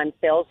down on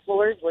sales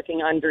floors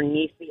looking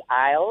underneath the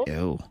aisles.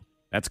 Ew.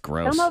 That's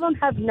gross. Some of them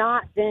have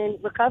not been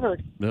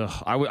recovered.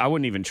 Ugh, I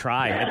wouldn't even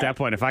try at that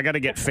point. If I got to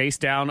get face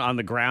down on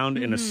the ground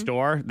in a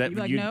store, that You'd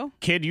be like, no?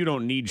 kid, you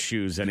don't need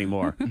shoes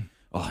anymore.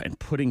 Oh, and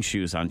putting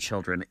shoes on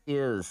children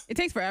is It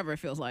takes forever, it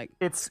feels like.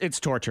 it's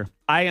torture.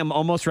 I am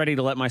almost ready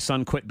to let my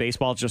son quit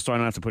baseball just so I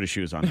don't have to put his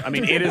shoes on. I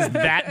mean, it is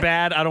that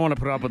bad. I don't want to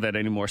put up with it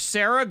anymore.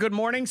 Sarah, good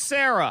morning,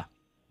 Sarah.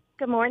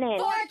 Good morning.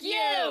 Fork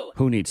you.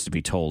 Who needs to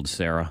be told,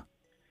 Sarah?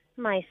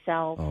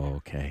 Myself. Oh,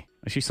 okay.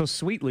 She's so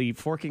sweetly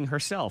forking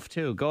herself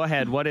too. Go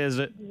ahead. What is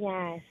it?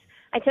 Yes.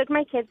 I took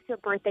my kids to a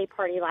birthday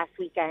party last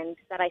weekend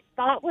that I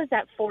thought was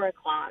at 4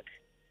 o'clock,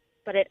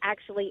 but it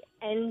actually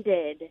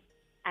ended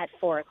at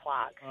 4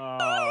 o'clock.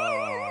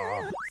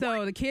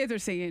 So the kids are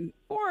saying,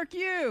 fork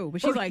you.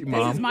 But she's Fork like, you, this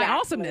Mom. is my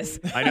awesomeness.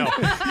 I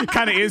know.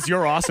 Kind of is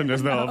your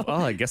awesomeness, though.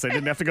 Oh, I guess I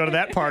didn't have to go to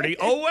that party.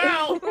 Oh,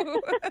 well.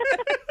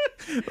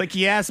 Like,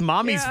 yes,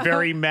 mommy's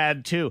very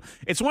mad, too.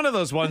 It's one of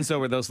those ones, though,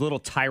 where those little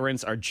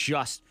tyrants are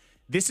just...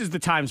 This is the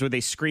times where they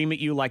scream at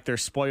you like they're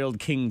spoiled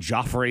King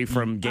Joffrey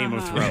from Game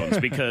of Thrones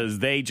because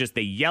they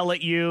yell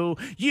at you.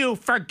 You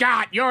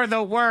forgot. You're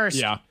the worst.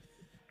 Yeah.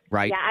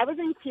 Right? Yeah, I was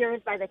in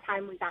tears by the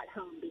time we got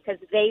home because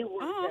they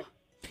were just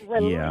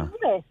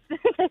relentless.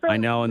 I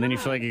know, and then you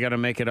feel like you got to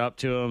make it up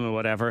to them or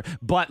whatever.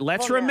 But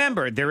let's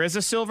remember, there is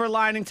a silver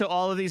lining to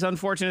all of these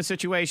unfortunate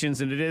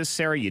situations, and it is,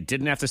 Sarah, you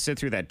didn't have to sit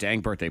through that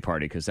dang birthday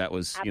party because that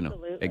was,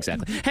 Absolutely.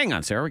 exactly. Hang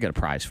on, Sarah, we got a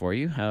prize for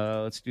you.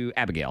 Let's do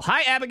Abigail.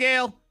 Hi,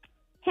 Abigail.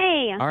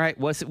 Hey. All right,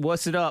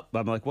 what's it up?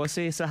 I'm like, what's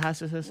this?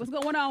 What's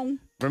going on?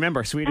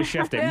 Remember, Swedish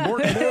Chef Day.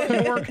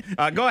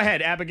 Mork. Go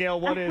ahead, Abigail.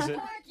 What is it?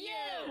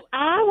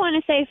 I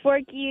want to say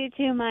fork you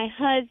to my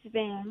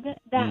husband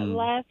that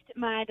left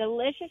my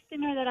delicious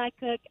dinner that I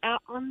cooked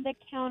out on the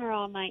counter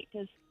all night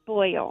to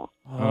spoil.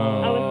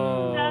 I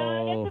was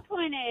so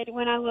disappointed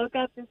when I woke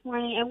up this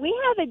morning, and we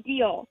have a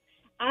deal.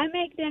 I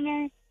make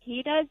dinner,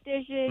 he does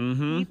dishes,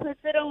 he puts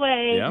it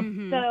away,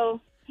 so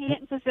he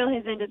didn't fulfill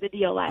his end of the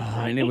deal last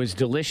night. And it was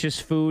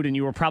delicious food, and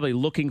you were probably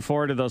looking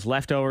forward to those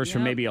leftovers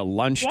from maybe a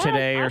lunch Yes,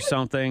 today I or was-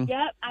 something.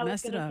 Yep, I was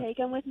Messed it going to up. take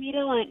him with me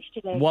to lunch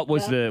today. What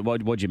was Yep.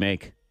 what'd you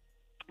make?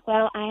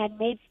 Well, I had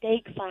made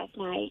steaks last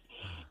night,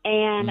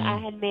 and I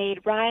had made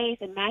rice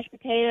and mashed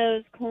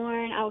potatoes,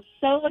 corn. I was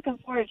so looking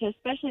forward to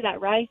especially that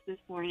rice this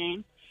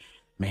morning.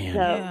 Man,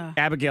 So,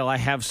 Abigail, I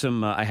have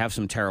some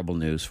terrible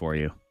news for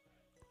you.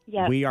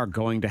 yeah. We are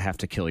going to have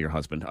to kill your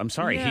husband. I'm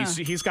sorry. Yeah.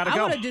 He's got to I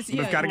go. would've just-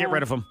 We've yeah, got to get well,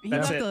 rid of him. He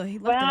That's left it. he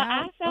left Well, the I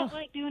house. felt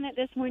like doing it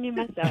this morning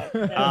myself.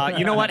 So.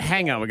 You know what?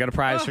 Hang on. We got a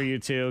prize for you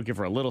too. Give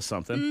her a little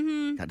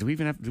something. God, do we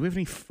have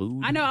any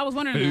food? I know, I was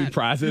wondering Food that.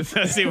 prizes.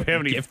 Let's see if we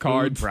have any Gift food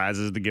cards.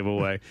 prizes to give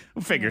away.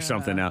 We'll figure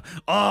something out.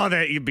 Oh,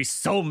 that you'd be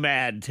so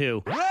mad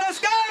too.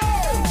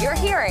 You're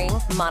hearing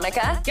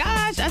Monica,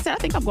 Gosh, I said, I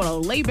think I'm going to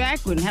lay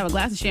back and have a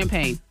glass of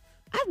champagne.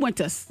 I went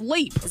to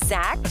sleep.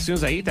 Zach, As soon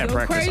as I eat that Go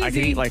breakfast, I can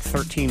crazy. eat like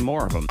 13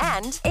 more of them.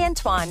 and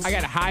Antoine. I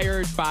got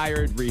hired,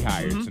 fired,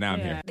 rehired, so now I'm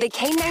here. The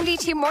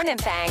K92 Morning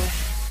Thang.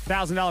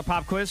 $1,000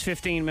 pop quiz,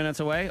 15 minutes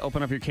away.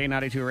 Open up your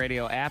K92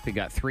 radio app. You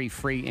got 3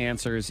 free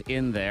answers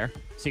in there.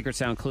 Secret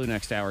sound clue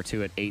next hour,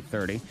 too, at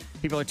 8:30.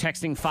 People are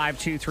texting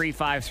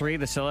 52353,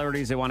 the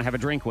celebrities they want to have a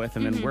drink with,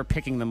 and then we're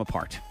picking them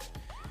apart.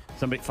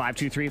 Somebody,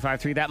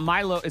 52353. That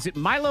Milo, is it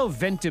Milo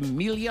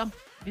Ventimiglia?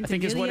 I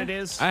think is what it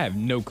is. I have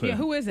no clue. Yeah,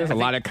 who is it? There's a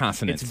lot of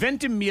consonants. It's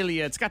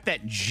Ventimiglia. It's got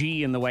that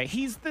G in the way.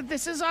 He's the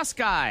This Is Us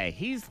guy.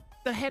 He's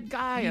the head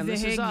guy He's on the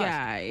This Is head Us.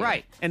 guy.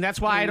 Right. And that's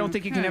why I don't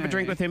think you can have a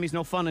drink Okay. with him. He's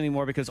no fun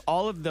anymore because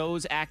all of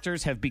those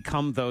actors have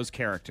become those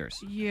characters.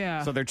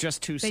 Yeah. So they're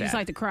just too They sad. just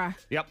like to cry.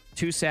 Yep.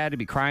 Too sad to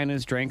be crying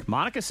his drink.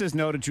 Monica says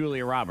no to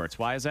Julia Roberts.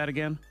 Why is that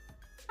again?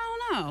 I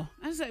don't know.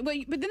 I was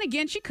like, but then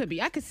again, she could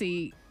be. I could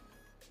see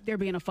there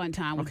being a fun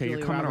time with Okay, you're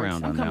Julia coming Roberts.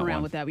 around I'm on coming that around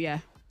one. with that. Yeah.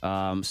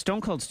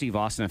 Stone Cold Steve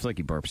Austin, I feel like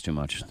he burps too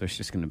much. There's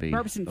just going to be...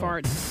 Burps and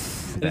farts.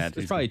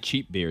 It's probably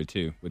cheap beer,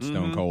 too, with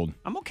Stone Cold.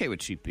 I'm okay with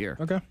cheap beer.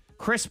 Okay.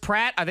 Chris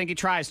Pratt, I think he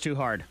tries too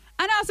hard.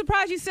 I know. I'm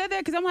surprised you said that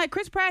because I'm like,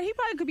 Chris Pratt, he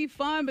probably could be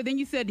fun, but then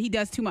you said he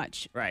does too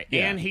much. Right.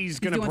 Yeah. And he's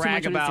going to doing too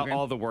brag much on about Instagram.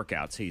 all the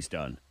workouts he's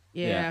done.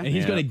 Yeah. And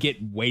he's Yeah. going to get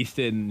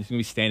wasted and he's going to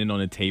be standing on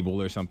a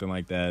table or something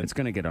like that. It's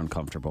going to get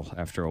uncomfortable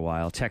after a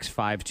while. Text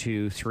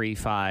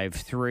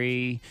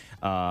 52353.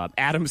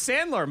 Adam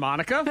Sandler,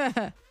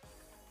 Monica.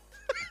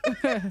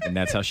 And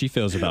that's how she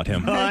feels about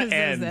him.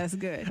 And That's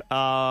good.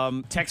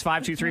 text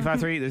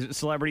 52353. The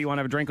celebrity you want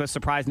to have a drink with.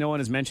 Surprised no one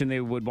has mentioned they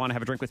would want to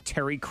have a drink with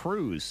Terry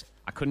Crews.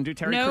 I couldn't do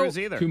Terry Nope. Crews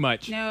either. Too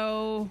much.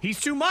 No. He's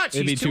too much.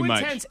 It'd He's be too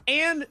much. intense.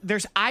 And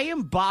I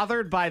am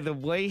bothered by the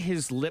way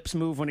his lips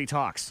move when he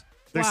talks.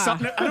 There's Why?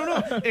 something, I don't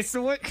know. It's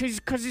the way,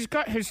 because he's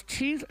got his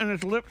teeth and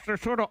his lips are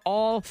sort of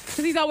all.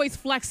 Because he's always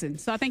flexing.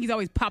 So I think he's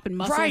always popping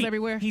muscles right.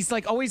 everywhere. He's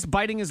like always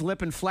biting his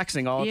lip and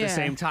flexing all at the Yeah.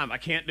 same time. I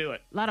can't do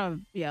it.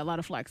 a lot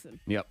of flexing.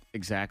 Yep,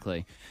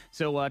 exactly.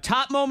 So,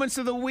 top moments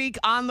of the week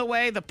on the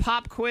way. The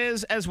pop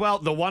quiz as well.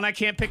 The one I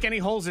can't pick any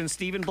holes in.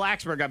 Steven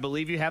Blacksburg. I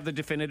believe you have the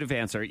definitive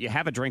answer. You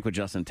have a drink with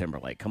Justin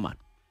Timberlake. Come on.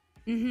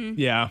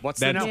 Yeah. What's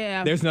the no?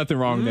 Yeah. There's nothing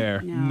wrong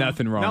there. No.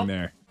 Nothing wrong Nope.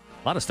 there.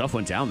 A lot of stuff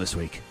went down this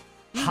week.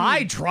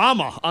 High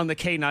drama on the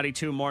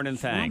K92 Morning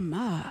Thing.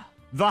 Mama.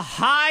 The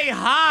high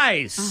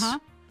highs Uh-huh.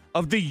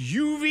 of the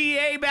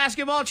UVA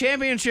basketball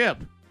championship.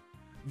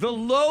 The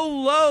low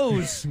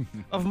lows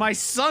of my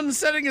son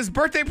setting his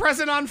birthday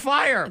present on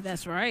fire.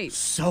 That's right.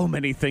 So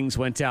many things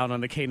went down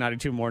on the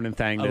K92 Morning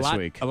Thing this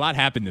week. A lot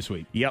happened this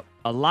week. Yep,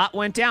 a lot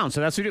went down.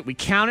 So that's what we do. We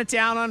count it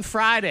down on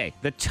Friday.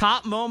 The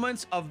top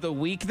moments of the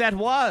week that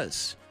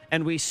was.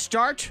 And we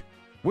start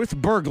with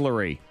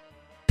burglary,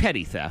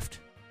 petty theft,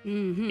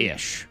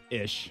 ish.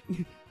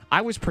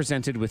 I was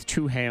presented with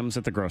 2 hams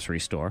at the grocery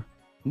store,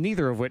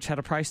 neither of which had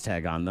a price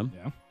tag on them.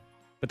 Yeah.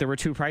 But there were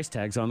 2 price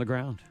tags on the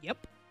ground.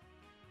 Yep.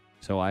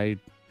 So I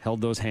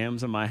held those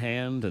hams in my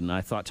hand and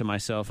I thought to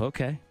myself,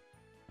 okay,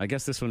 I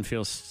guess this one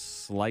feels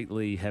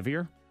slightly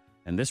heavier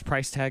and this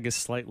price tag is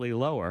slightly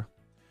lower.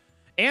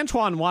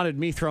 Antoine wanted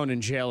me thrown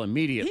in jail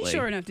immediately. He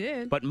sure enough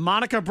did. But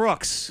Monica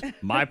Brooks,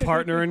 my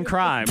partner in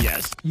crime,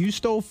 yes. You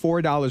stole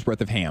 $4 worth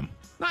of ham.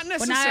 Not Well,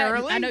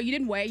 necessarily. I know you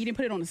didn't weigh. You didn't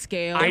put it on the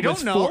scale. I It don't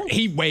was know.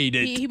 He weighed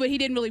it. But he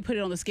didn't really put it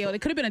on the scale. It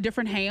could have been a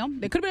different ham.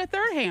 There could have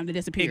been a third ham that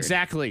disappeared.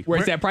 Exactly.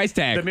 Where's that price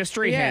tag? The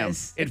mystery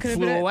Yes, ham. it It could've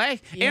flew been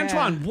away. Yeah.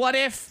 Antoine, what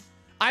if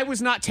I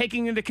was not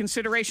taking into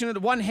consideration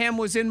that one ham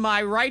was in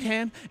my right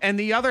hand and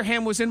the other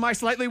ham was in my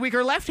slightly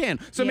weaker left hand?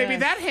 So maybe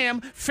Yes. that ham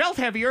felt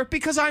heavier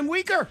because I'm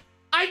weaker.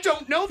 I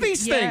don't know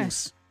these Yes.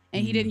 things.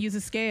 And he didn't use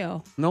a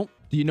scale. Nope.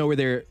 Do you know where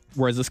there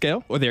was a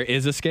scale? Or there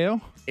is a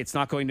scale? It's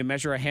not going to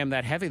measure a ham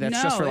that heavy. That's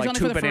No, just for it's like only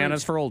 2 for the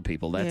bananas fruit. for old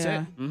people. That's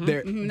Yeah. it. Mhm.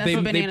 They're- that's they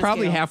what they banana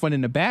probably scale. have one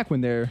in the back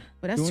when they're.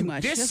 But that's doing- too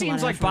much. This That's a lot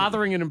seems of like effort.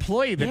 bothering an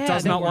employee that Yeah,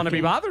 does they're not want to be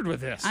working. bothered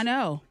with this. I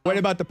know. What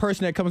about the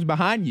person that comes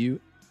behind you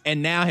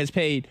and now has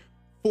paid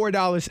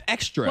 $4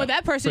 extra? Well,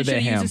 that person for should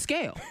their have used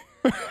ham? a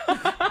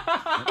scale.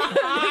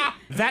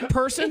 That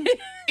person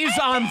is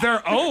on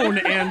their own,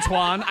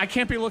 Antoine. I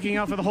can't be looking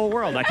out for the whole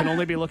world. I can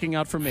only be looking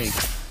out for me.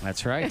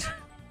 That's right.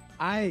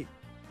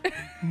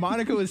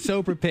 Monica was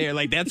so prepared.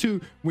 Like that's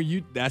who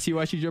that's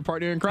why she's your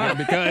partner in crime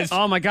because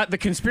Oh my God, the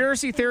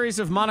conspiracy theories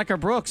of Monica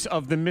Brooks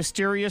of the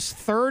mysterious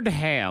third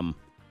ham.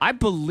 I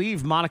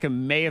believe Monica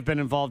may have been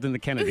involved in the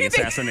Kennedy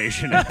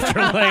assassination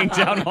after laying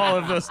down all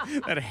of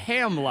that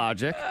ham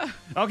logic.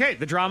 Okay,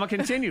 the drama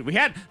continued. We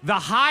had the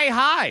high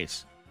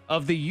highs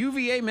of the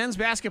UVA men's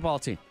basketball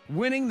team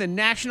winning the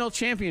national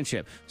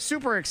championship.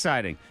 Super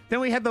exciting. Then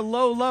we had the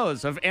low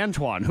lows of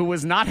Antoine, who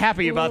was not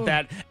happy about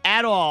that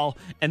at all.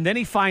 And then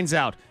he finds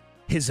out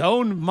his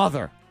own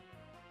mother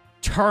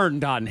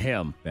turned on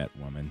him. that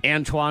woman.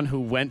 Antoine, who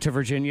went to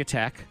Virginia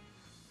Tech.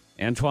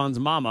 Antoine's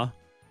mama,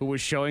 who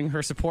was showing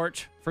her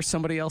support for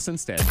somebody else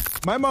instead.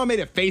 My mom made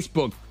a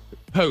Facebook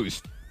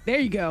post There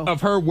you go.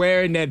 of her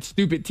wearing that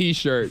stupid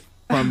T-shirt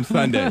from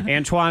Sunday.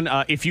 Antoine,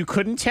 if you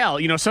couldn't tell,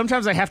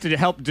 sometimes I have to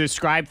help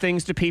describe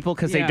things to people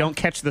because they Yeah. don't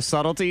catch the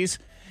subtleties.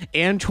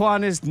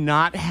 Antoine is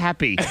not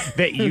happy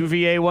that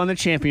UVA won the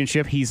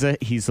championship. He's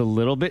a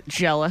little bit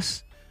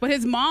jealous. But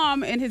his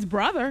mom and his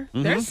brother,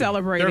 they're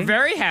celebrating. They're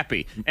very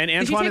happy. And Did you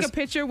Antoine take is a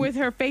picture with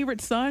her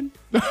favorite son?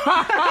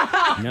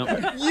 No.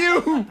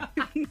 You.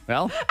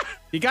 Well,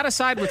 you got to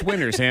side with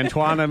winners,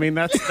 Antoine. I mean,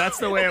 that's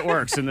the way it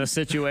works in this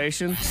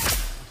situation.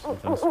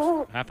 Sometimes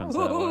happens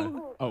that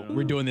way. Oh,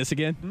 we're doing this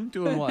again?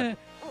 Doing what?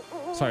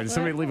 Sorry, did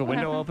somebody leave a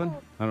window open?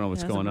 I don't know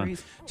what's Yeah, that's going a on.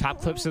 breeze.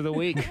 Top clips of the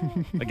week.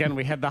 Again,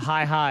 we had the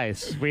high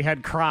highs. We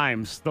had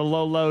crimes, the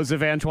low lows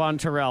of Antoine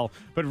Terrell.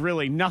 But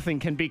really, nothing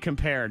can be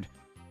compared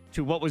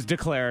to what was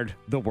declared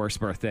the worst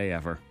birthday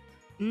ever.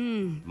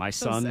 My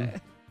so son,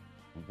 sad.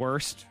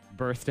 worst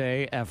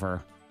birthday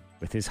ever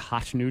with his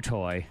hot new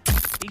toy.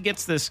 He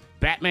gets this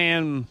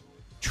Batman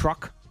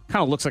truck.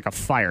 Kind of looks like a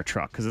fire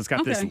truck because it's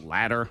got this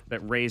ladder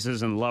that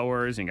raises and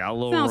lowers and got a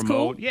little Sounds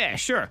remote. cool. Yeah,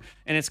 sure.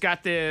 And it's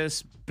got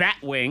this bat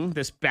wing,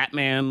 this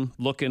Batman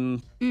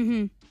looking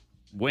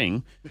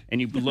wing,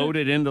 and you load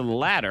it into the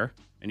ladder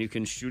and you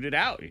can shoot it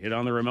out. You hit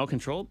on the remote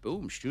control,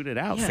 boom, shoot it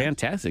out. Yeah.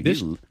 Fantastic.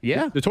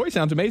 Yeah. The toy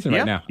sounds amazing Yep.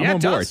 right now. I'm Yeah, on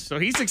it board. does. So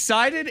he's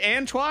excited.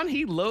 Antoine,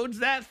 he loads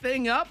that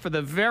thing up for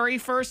the very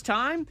first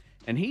time,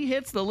 and he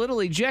hits the little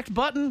eject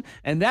button,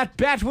 and that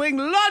Batwing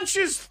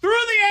launches through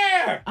the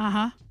air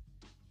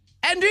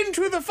and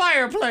into the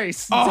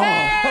fireplace. Oh.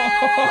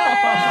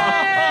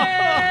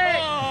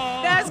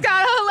 That's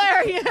kind of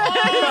hilarious.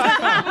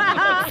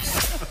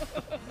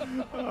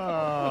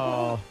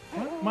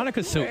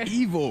 Monica's so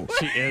evil.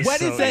 She is What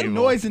so is that evil.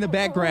 noise in the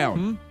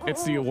background?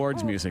 It's the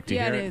awards music. Do you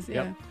Yeah, hear it is.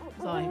 Yep. Yeah.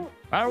 It's all right.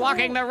 We're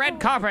walking the red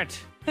carpet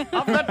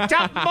of the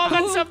top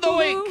moments of the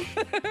week.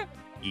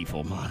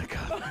 Evil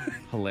Monica.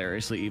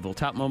 Hilariously evil.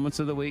 Top moments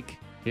of the week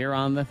here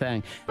on The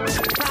Thing. The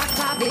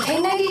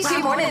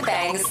K92 Morning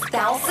Thang's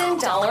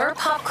 $1,000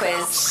 pop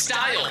quiz.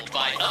 Styled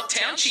by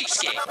Uptown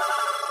Cheapskate.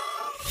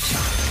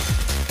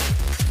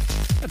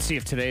 Let's see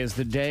if today is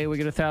the day we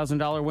get a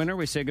 $1,000 winner.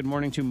 We say good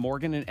morning to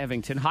Morgan in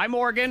Evington. Hi,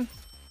 Morgan.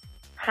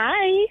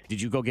 Hi.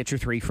 Did you go get your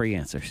 3 free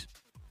answers?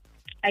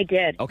 I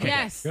did. Okay.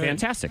 Yes. Good.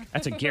 Fantastic.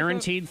 That's a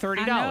guaranteed $30.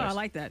 I know. I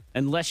like that.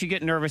 Unless you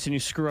get nervous and you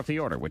screw up the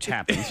order, which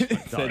happens.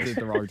 Said it at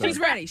the wrong time. She's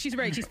ready. She's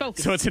ready. She's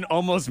focused. So it's an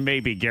almost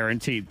maybe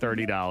guaranteed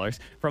 $30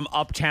 from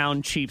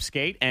Uptown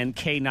Cheapskate and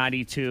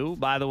K92.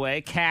 By the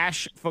way,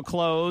 cash for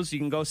clothes. You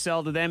can go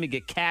sell to them. You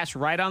get cash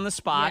right on the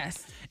spot.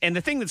 Yes. And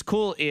the thing that's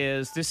cool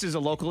is this is a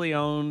locally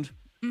owned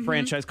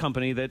franchise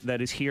company that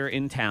is here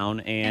in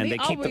town, and they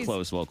keep the always-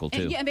 clothes local,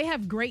 too. And, yeah, and they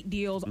have great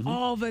deals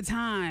all the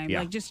time. Yeah.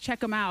 Like, just check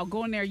them out.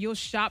 Go in there. You'll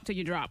shop till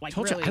you drop. Like,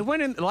 Told really. you, I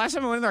went in, the last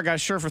time I went in there, I got a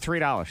shirt for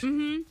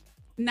 $3.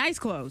 Nice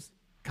clothes.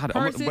 God,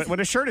 Purses. when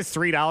a shirt is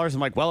 $3, I'm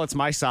like, well, it's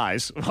my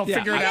size. I'll Yeah,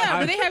 figure it Yeah, out.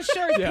 but they have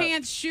shirts, Yeah.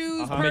 pants,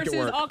 shoes, Make it purses,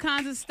 work. all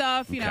kinds of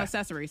stuff, you know, Okay.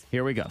 accessories.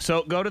 Here we go.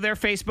 So go to their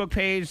Facebook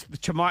page.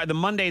 Tomorrow, the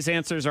Monday's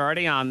answers are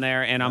already on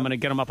there, and I'm going to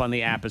get them up on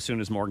the app as soon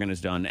as Morgan is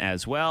done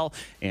as well.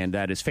 And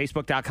that is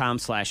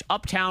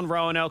facebook.com/Uptown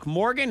Roanoke.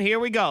 Morgan, here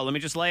we go. Let me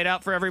just lay it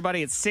out for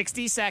everybody. It's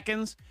 60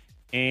 seconds,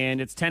 and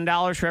it's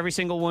 $10 for every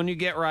single one you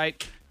get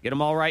right. Get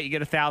them all right, you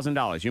get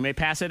 $1,000. You may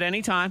pass at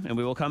any time, and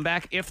we will come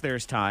back if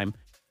there's time.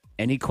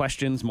 Any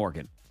questions,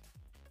 Morgan?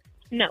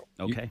 No.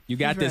 Okay. You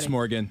got He's this, ready.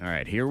 Morgan. All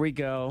right, here we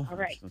go. All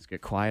right. Let's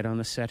get quiet on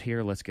the set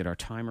here. Let's get our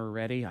timer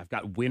ready. I've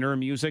got winner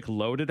music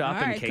loaded up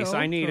All in right, case cool,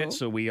 I need cool. it.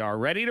 So we are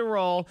ready to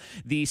roll.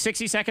 The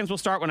 60 seconds will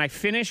start when I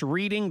finish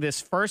reading this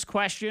first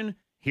question.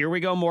 Here we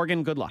go,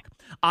 Morgan. Good luck.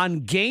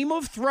 On Game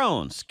of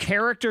Thrones,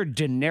 character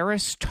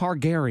Daenerys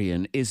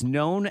Targaryen is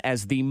known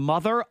as the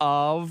mother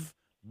of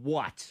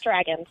what?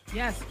 Dragons.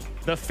 Yes.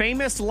 The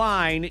famous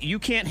line, "You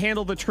can't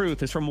handle the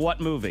truth," is from what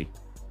movie?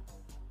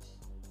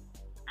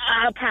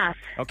 Pass.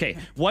 Okay.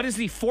 What is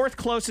the 4th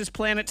closest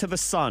planet to the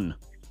sun?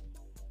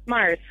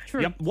 Mars.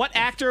 True. Yep. What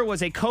actor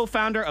was a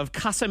co-founder of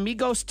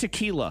Casamigos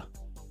Tequila?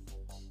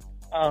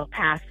 Oh,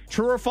 pass.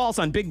 True or false,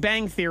 on Big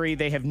Bang Theory,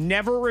 they have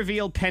never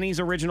revealed Penny's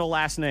original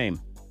last name.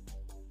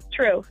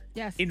 True.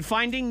 Yes. In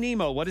Finding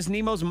Nemo, what is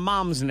Nemo's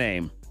mom's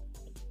name?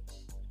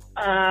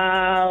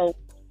 Pass.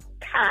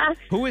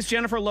 Who is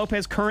Jennifer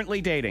Lopez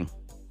currently dating?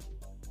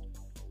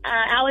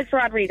 Alex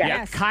Rodriguez.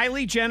 Yeah.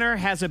 Kylie Jenner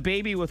has a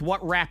baby with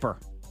what rapper?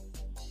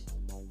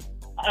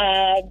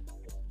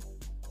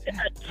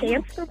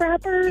 Chance the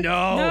Rapper?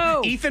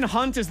 No. Ethan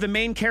Hunt is the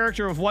main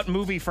character of what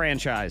movie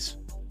franchise?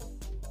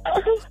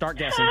 Start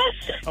guessing.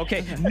 Pass.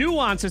 Okay.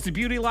 Nuance is the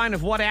beauty line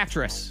of what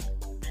actress?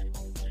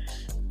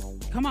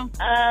 Come on.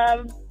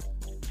 Pass.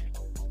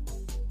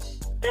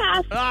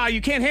 Ah, you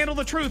can't handle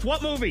the truth.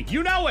 What movie?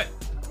 You know it.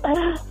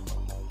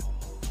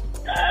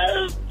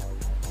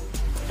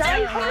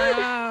 Die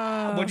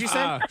Hard. What'd you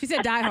say? She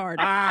said Die Hard.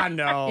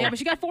 No. Yeah, but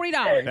she got $40.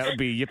 That would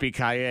be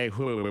Yippee-Ki-Yay.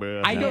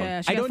 I don't.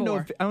 Yeah, she I got don't know.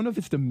 4. I don't know if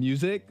it's the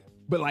music,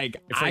 but like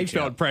I freaks you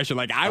felt out. pressure.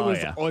 Like I Oh, was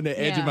yeah. on the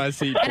edge of Yeah. my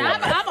seat. And for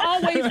it. I'm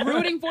always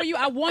rooting for you.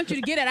 I want you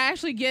to get it. I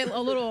actually get a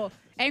little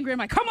angry. I'm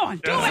like, come on,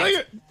 do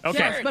it. Okay.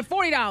 Yes, but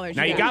 $40.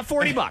 Now you got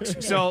 $40.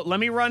 Yeah. So let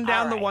me run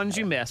down the right. ones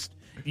you missed.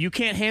 You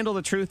Can't Handle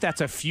the Truth. That's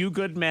A Few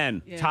Good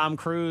Men. Yeah. Tom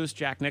Cruise,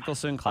 Jack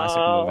Nicholson, classic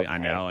movie. I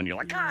know. And you're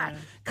like, God.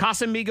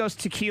 Casamigos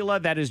Tequila.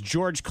 That is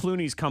George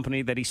Clooney's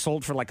company that he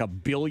sold for like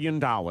 $1 billion,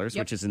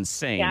 which is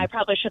insane. Yeah, I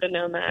probably should have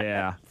known that.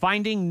 Yeah.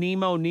 Finding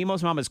Nemo.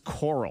 Nemo's mom is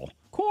Coral.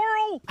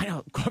 Coral. I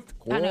know.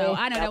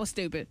 I know. That was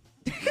stupid.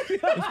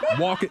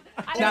 Walking.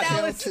 I know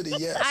that was.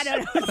 I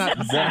know. That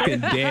was Not Walking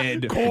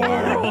Dead.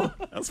 Coral.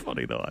 That's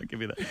funny, though. I'll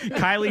give you that.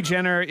 Kylie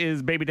Jenner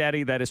is baby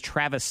daddy. That is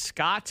Travis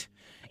Scott.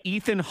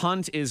 Ethan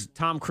Hunt is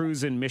Tom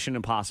Cruise in Mission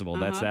Impossible.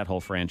 That's that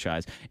whole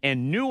franchise.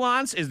 And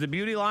Nuance is the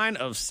beauty line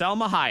of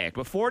Selma Hayek.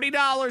 But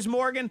 $40,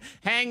 Morgan.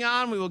 Hang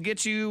on. We will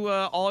get you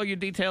all your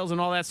details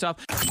and all that stuff.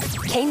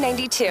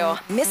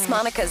 K92, Miss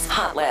Monica's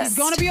Hot List. He's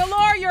gonna be a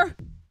lawyer.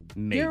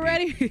 Maybe. You're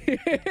ready?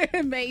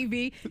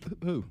 Maybe.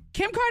 Who?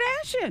 Kim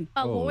Kardashian.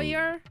 A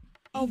lawyer.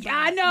 Oh,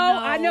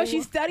 I know.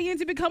 She's studying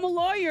to become a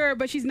lawyer,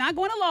 but she's not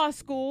going to law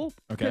school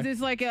because it's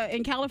like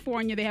in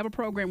California they have a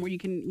program where you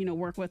can,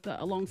 work with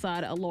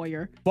alongside a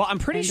lawyer. Well, I'm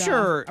pretty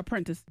sure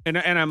apprentice. And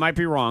I might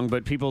be wrong,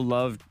 but people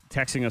love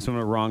texting us when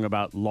we're wrong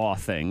about law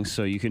things,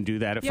 so you can do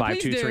that at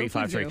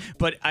 52353.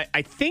 But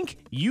I think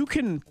you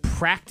can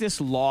practice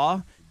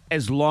law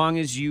as long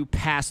as you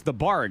pass the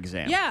bar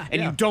exam. Yeah.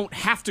 And you don't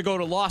have to go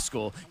to law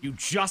school. You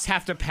just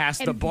have to pass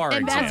the bar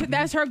and exam.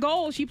 that's her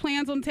goal. She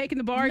plans on taking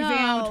the bar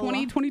exam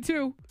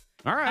 2022.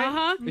 All right.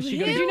 Uh-huh. Is she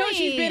Did you know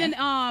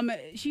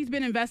she's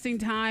been investing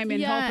time in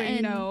helping,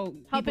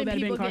 people that have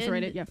been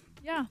incarcerated.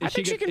 Yeah. I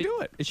think she can do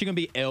it. Is she going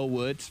to be Elle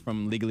Woods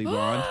from Legally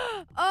Blonde?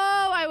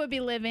 Oh, I would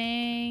be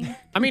living.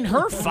 I mean,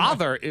 her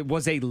father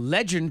was a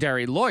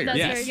legendary lawyer. That's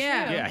Yes. very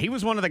true. Yeah, he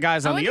was one of the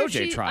guys on the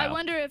OJ trial. I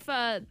wonder if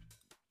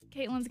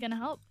Caitlin's going to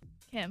help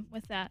him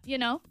with that.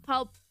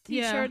 Help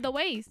teach her the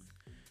ways.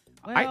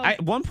 Well, I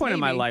at one point in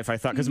my maybe. life, I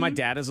thought, because my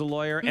dad is a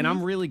lawyer, and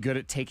I'm really good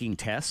at taking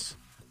tests,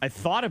 I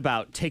thought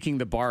about taking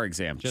the bar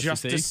exam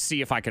just to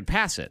see if I could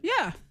pass it.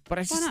 Yeah. But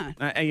I Why just,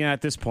 not?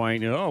 at this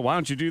point, why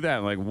don't you do that?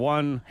 Like,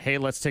 one, hey,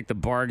 let's take the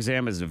bar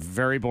exam is a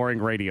very boring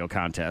radio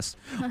contest.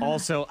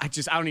 Also, I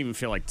don't even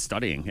feel like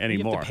studying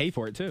anymore. You have to pay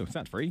for it, too. It's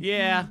not free.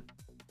 Yeah.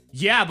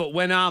 Yeah, but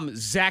when I'm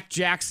Zach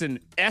Jackson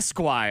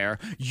Esquire,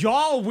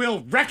 y'all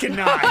will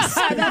recognize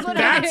that's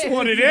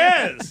what it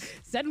is.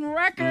 Setting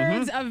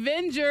records,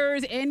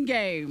 Avengers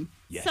Endgame.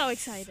 Yes. So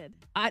excited.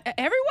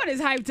 Everyone is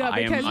hyped up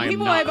I am- because I am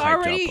people not have hyped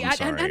already. up.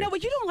 I'm I sorry. know,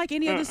 but you don't like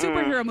any of the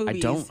superhero movies. I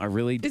don't. I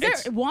really Is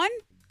there one?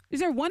 Is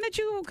there one that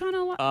you kind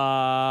of like?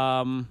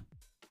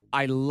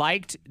 I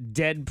liked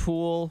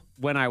Deadpool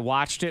when I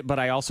watched it, but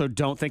I also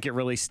don't think it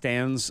really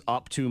stands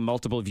up to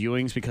multiple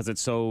viewings because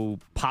it's so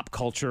pop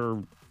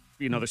culture.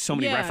 There's so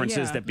many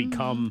references that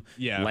become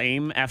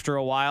lame after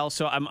a while.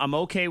 So I'm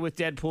okay with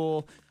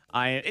Deadpool.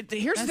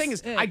 Here's the thing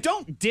is, I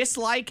don't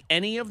dislike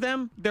any of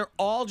them. They're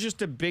all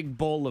just a big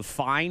bowl of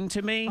fine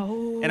to me.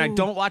 And I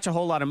don't watch a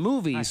whole lot of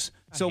movies.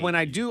 So when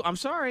I do, I'm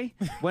sorry.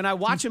 When I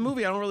watch a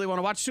movie, I don't really want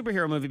to watch a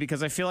superhero movie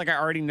because I feel like I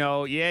already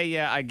know,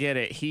 I get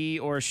it. He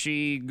or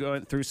she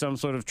going through some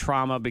sort of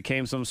trauma,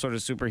 became some sort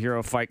of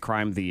superhero fight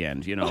crime, the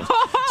end.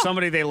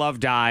 Somebody they love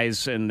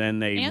dies and then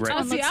they...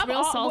 Antoine looks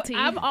real salty.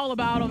 I'm all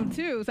about them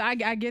too, so I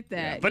get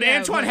that. But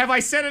Antoine, have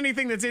I said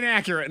anything that's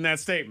inaccurate in that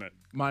statement?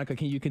 Monica,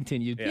 can you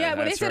continue? Yeah,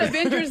 when they said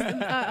Avengers,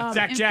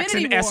 Zach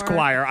Jackson Infinity War,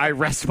 Esquire, I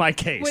rest my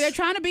case. Well, they're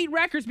trying to beat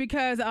records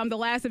because the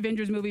last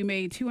Avengers movie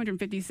made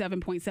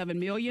 $257.7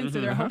 million,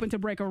 so they're hoping to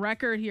break a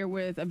record here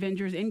with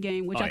Avengers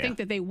Endgame, which I think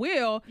that they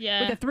will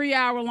with a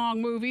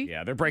 3-hour-long movie.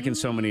 Yeah, they're breaking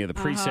so many of the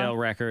pre-sale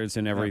records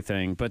and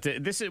everything. But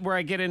this is where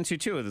I get into,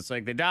 too. It's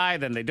like they die,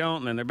 then they don't,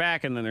 and then they're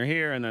back, and then they're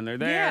here, and then they're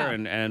there,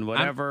 and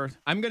whatever.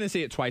 I'm going to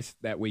see it twice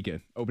that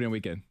weekend, opening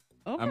weekend.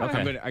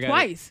 Okay.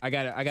 Twice. I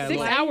got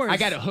 6 hours. I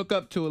got to hook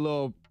up to a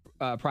little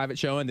private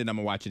show, and then I'm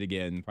gonna watch it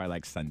again probably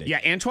like Sunday. Yeah,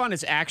 Antoine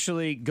is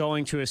actually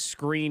going to a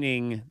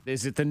screening.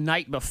 Is it the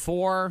night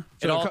before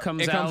it all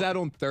comes out? It comes out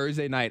on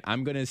Thursday night.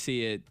 I'm gonna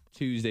see it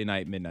Tuesday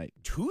night, midnight.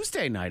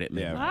 Tuesday night at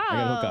midnight. Yeah, I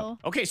gotta hook up.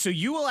 Okay, so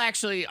you will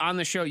actually, on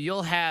the show,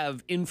 you'll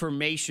have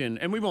information,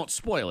 and we won't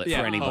spoil it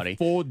for anybody. A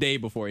full day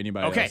before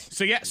anybody else.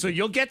 So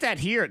you'll get that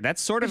here.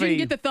 That's sort of you can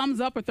get the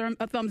thumbs up or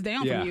a thumbs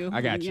down Yeah, from you.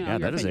 I got you. Yeah,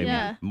 that is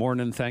a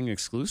morning thing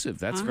exclusive.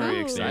 That's very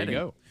exciting. There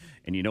you go.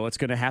 And you know what's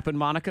going to happen,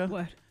 Monica?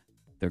 What?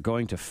 They're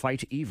going to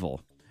fight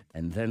evil,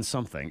 and then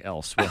something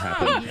else will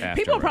happen afterward.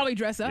 People will probably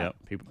dress up. Yep.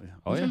 People.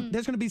 Oh, yeah.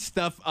 There's gonna be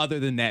stuff other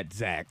than that,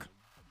 Zach.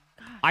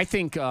 I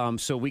think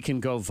so we can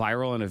go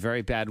viral in a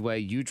very bad way.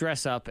 You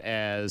dress up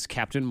as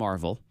Captain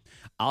Marvel.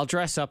 I'll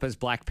dress up as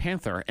Black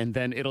Panther, and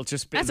then it'll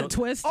just be... That's a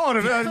twist. Oh,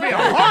 it'll be a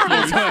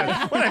horrible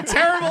twist. What a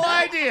terrible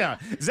idea.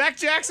 Zach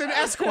Jackson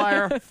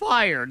Esquire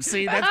fired.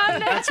 See,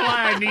 that's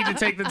why I need to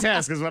take the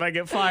test, because when I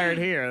get fired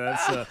here,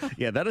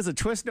 that is a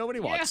twist nobody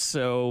wants. Yeah.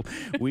 So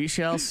we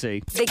shall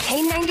see. The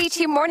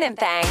K92 Morning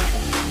Thang.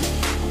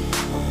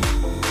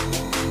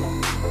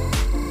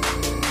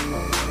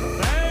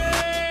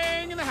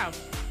 Bang in the house.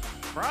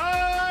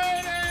 Friday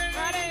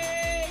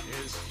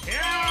is here.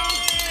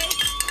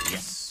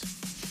 Yes.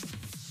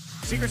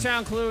 Secret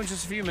sound clue in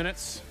just a few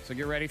minutes, so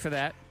get ready for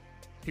that.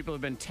 People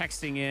have been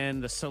texting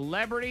in the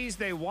celebrities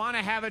they want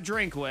to have a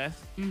drink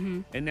with,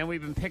 and then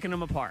we've been picking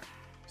them apart.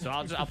 So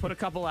I'll put a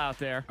couple out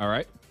there. All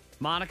right.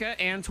 Monica,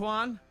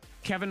 Antoine,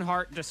 Kevin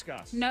Hart,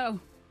 discuss. No.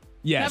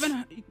 Yes.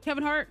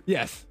 Kevin Hart?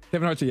 Yes.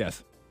 Kevin Hart's a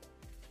yes.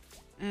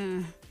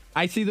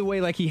 I see the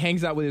way like he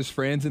hangs out with his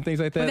friends and things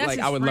like that. Like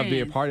I would love to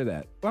be a part of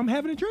that. Well, I'm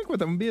having a drink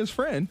with him and be his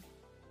friend.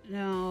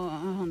 No,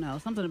 I don't know.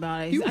 Something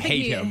about it. You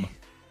hate him.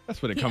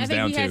 That's what it comes down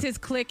to. I think he has his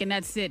clique and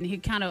that's it. And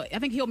I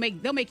think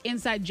they'll make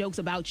inside jokes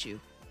about you.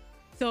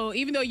 So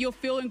even though you'll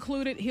feel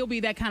included, he'll be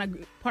that kind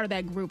of part of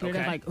that group. Okay.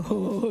 They're like,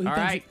 oh. All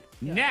right.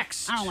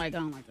 Next. I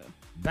don't like that.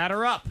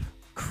 Batter up,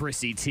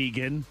 Chrissy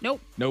Teigen.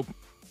 Nope.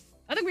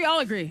 I think we all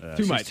agree.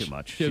 Too much.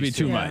 She'll be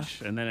too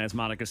much. And then, as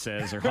Monica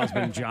says, her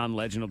husband, John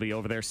Legend, will be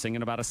over there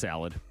singing about a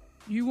salad.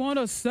 You want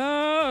a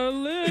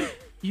salad?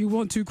 You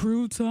want 2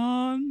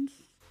 croutons?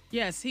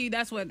 Yes,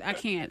 that's what I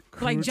can't.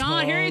 Like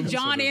John, here is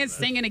John is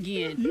singing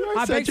again.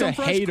 You're such a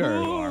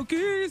hater. We'll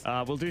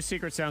do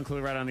Secret Sound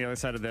Clue right on the other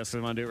side of this.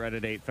 I'm going to do it right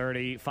at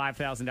 8:30.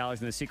 $5,000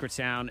 in the Secret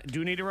Sound.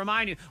 Do need to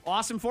remind you,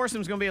 Awesome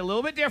Foursome is going to be a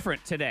little bit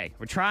different today.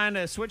 We're trying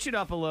to switch it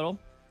up a little.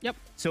 Yep.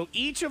 So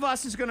each of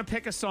us is going to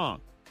pick a song.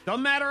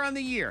 Doesn't matter on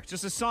the year.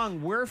 Just a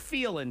song we're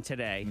feeling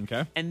today.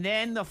 Okay. And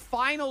then the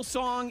final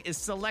song is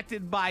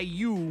selected by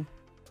you,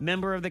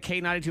 member of the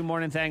K92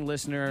 Morning Thang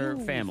listener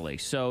family.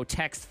 So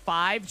text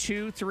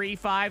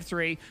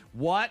 52353.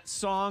 What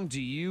song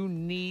do you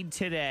need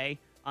today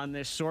on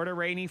this sort of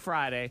rainy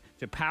Friday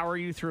to power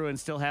you through and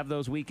still have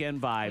those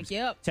weekend vibes?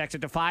 Yep. Text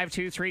it to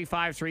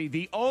 52353.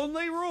 The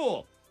only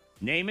rule,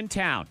 name and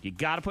town. You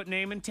got to put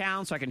name and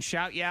town so I can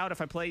shout you out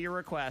if I play your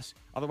request.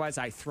 Otherwise,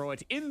 I throw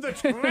it in the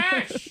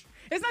trash.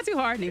 It's not too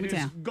hard, name and It is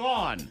town.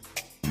 gone.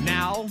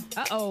 Now,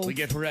 Uh-oh. we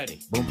get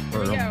ready. Here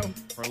we go.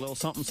 For a little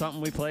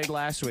something we played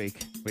last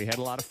week. We had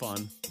a lot of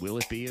fun. Will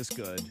it be as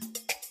good?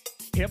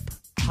 Hip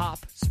hop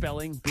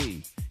spelling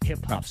bee.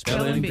 Hip hop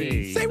spelling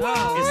bee. Say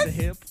what? It's the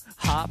hip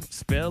hop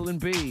spelling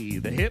bee.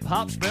 The hip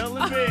hop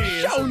spelling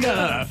bee. Show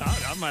enough.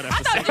 I might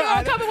have to I thought you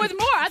were coming with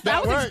more.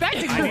 I was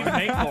expecting I need more. to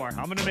make more.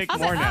 I'm going to make I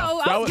was more like, now.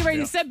 I was getting ready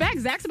to sit back.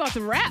 Zach's about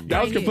to rap.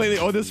 That was completely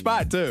on the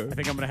spot, too. I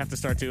think I'm going to have to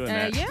start doing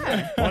that.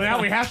 Yeah. Well,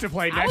 now we have to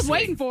play next I was week.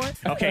 waiting for it.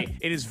 Okay,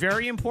 it is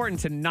very important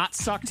to not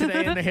suck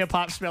today in the hip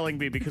hop spelling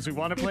bee because we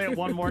want to play it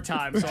one more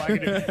time. So I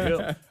can do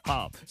hip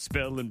hop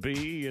spelling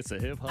bee. It's a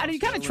hip hop. You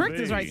kind of tricked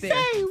us right there.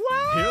 Say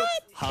what? Hip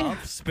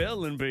hop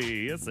spelling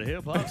bee. It's a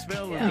hip hop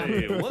spelling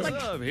bee. What's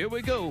up? Here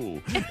we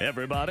go,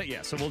 everybody.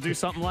 Yeah, so we'll do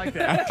something like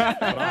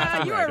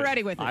that. You were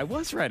ready with it. I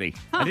was ready.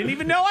 I didn't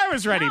even know I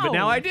was ready, but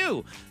now I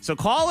do. So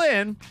call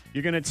in.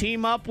 You're going to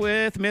team up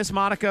with Miss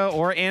Monica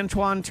or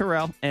Antoine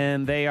Terrell,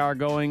 and they are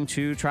going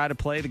to try to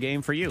play the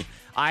game for you.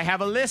 I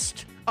have a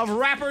list of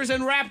rappers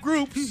and rap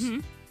groups,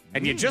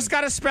 and you just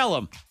got to spell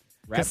them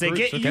because they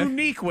get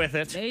unique with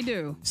it. They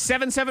do.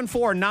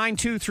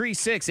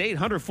 774-9236,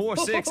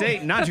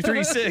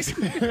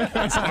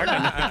 800-468-9236. It's hard to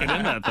knock it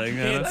in that thing.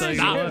 It's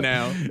not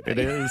now. It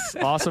is.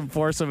 Awesome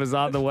Foursome is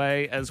on the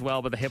way as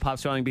well, but the hip hop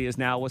spelling bee is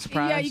now. What's the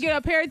prize? Yeah, you get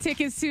a pair of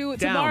tickets to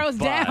tomorrow's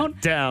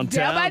Downtown.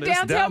 Down by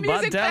Downtown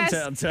Music Fest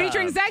Downtown.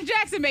 featuring Zach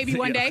Jackson maybe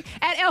one day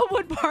at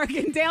Elwood Park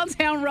in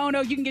downtown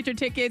Roanoke. You can get your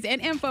tickets and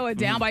info at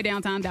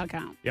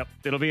downbydowntown.com. Yep.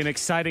 It'll be an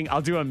exciting,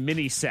 I'll do a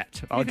mini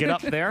set. I'll get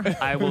up there.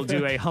 I will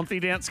do a Humpty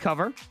Dance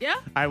cover. Yeah.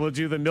 I will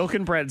do the Milk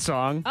and Bread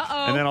song.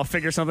 Uh-oh. And then I'll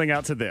figure something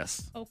out to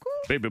this. Oh, cool.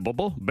 Baby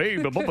bubble to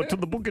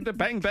the boogity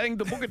bang bang,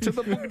 the boogity to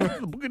the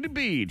boogity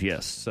bead.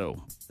 Yes. So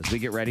as we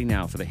get ready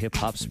now for the hip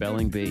hop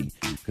spelling bee,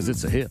 because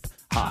it's a hip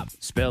hop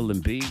spelling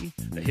bee,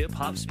 the hip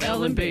hop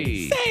spelling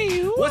bee.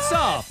 Say what? What's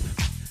up,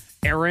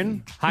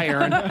 Aaron? Hi,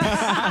 Aaron.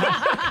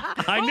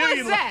 I knew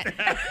you'd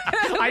that?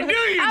 I knew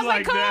you'd I was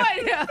like come that.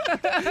 on.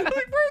 Like,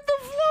 where'd the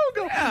flow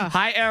go?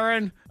 Hi,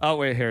 Aaron. Oh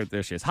wait,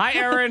 there she is. Hi,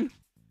 Aaron.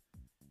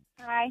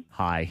 Hi.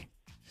 Hi.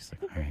 She's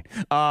like, all right.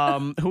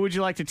 Who would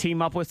you like to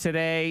team up with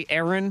today?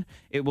 Aaron,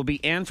 it will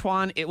be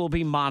Antoine, it will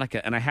be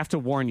Monica. And I have to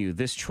warn you,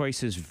 this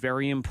choice is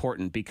very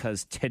important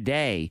because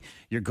today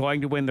you're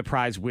going to win the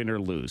prize, win or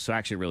lose. So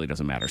actually it really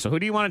doesn't matter. So who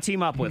do you want to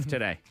team up with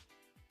today?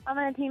 I'm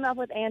going to team up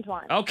with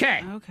Antoine.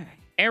 Okay. Okay.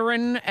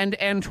 Aaron and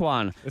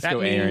Antoine. Let's that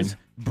go, means Aaron.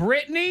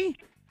 Brittany,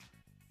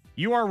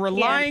 you are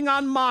relying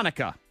on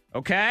Monica,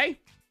 okay?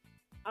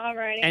 All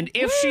right. And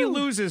if she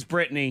loses,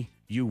 Brittany,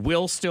 you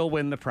will still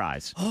win the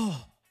prize.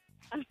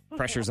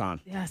 Pressure's on.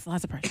 Yes,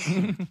 lots of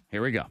pressure.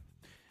 Here we go.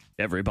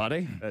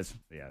 Everybody.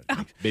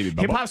 Baby Hip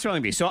bubble. hop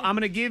spelling bee. So I'm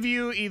going to give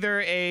you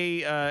either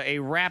a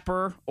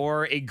rapper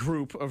or a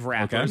group of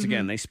rappers. Okay.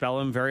 Again, they spell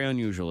them very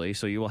unusually,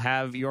 so you will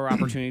have your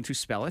opportunity to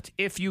spell it.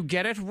 If you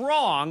get it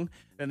wrong,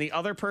 then the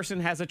other person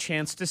has a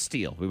chance to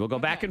steal. We will go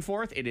back and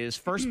forth. It is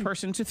first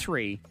person to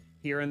 3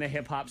 here in the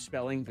hip hop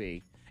spelling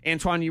bee.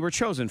 Antoine, you were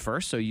chosen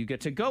first, so you get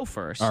to go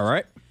first. All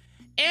right.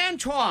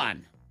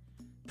 Antoine,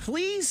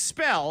 please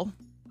spell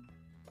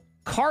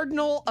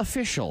Cardinal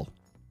Official.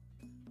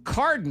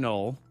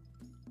 Cardinal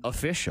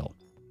Official.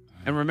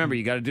 And remember,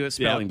 you got to do it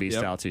spelling bee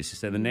style, too. So you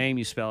say the name,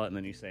 you spell it, and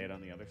then you say it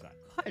on the other side.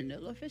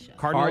 Cardinal Official.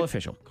 Cardinal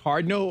Official.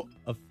 Cardinal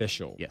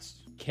Official. Yes.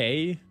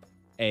 KARDINAL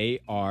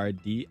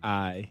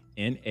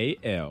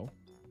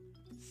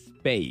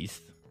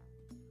space.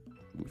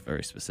 Ooh,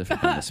 very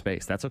specific on the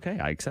space. That's okay.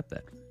 I accept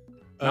that.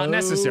 Not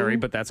necessary,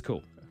 but that's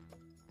cool.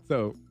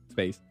 So,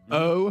 space.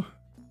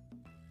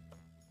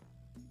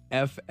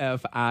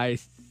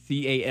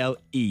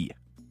 OFFICALE.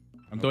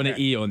 I'm throwing an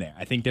E on there.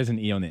 I think there's an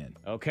E on the end.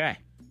 Okay.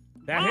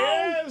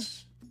 That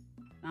is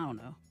I don't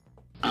know.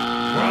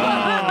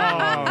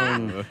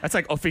 wrong. That's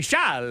like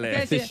officiale.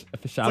 That's it.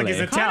 Official. Like, is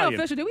it- Cardinal Italian.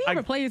 Official. Did we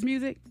ever play his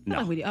music? I No.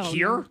 thought we did. Oh,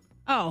 Here? no.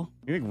 Oh.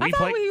 You think I we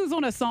thought play? he was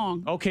on a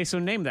song. Okay, so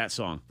name that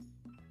song.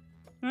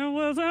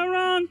 Was I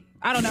wrong?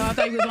 I don't know. I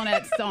thought he was on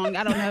that song.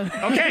 I don't know.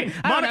 Okay, I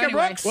don't know Monica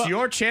anyway. Brooks,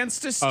 your chance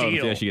to steal. Oh,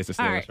 yeah, she gets to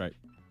steal. All That's right.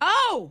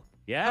 Oh.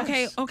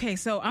 Yes. Okay.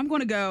 So I'm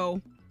going to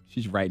go.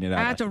 She's writing it out.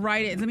 I have to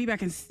write it. Let me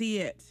back and see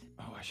it.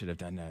 Oh, I should have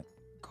done that.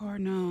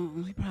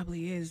 Cardinal. He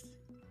probably is.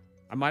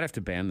 I might have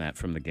to ban that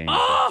from the game.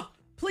 Oh,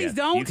 please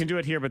don't. You can do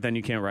it here, but then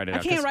you can't write it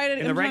out. I can't write it.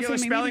 In the regular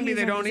spelling bee,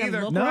 they don't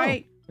either. No,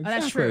 right? exactly. Oh,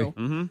 that's true.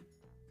 Mm-hmm.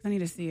 I need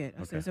to see it.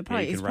 Okay. So Yeah,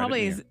 you it's can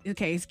probably write it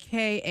okay. It's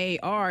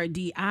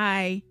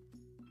KARDINIAL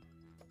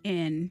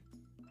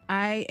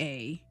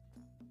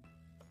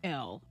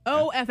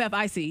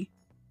OFFICIAL.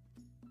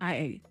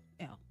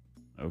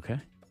 Okay.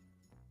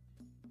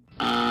 That's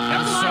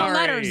I'm a lot of sorry.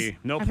 letters.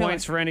 No I feel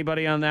points for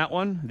anybody on that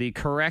one. The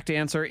correct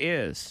answer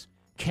is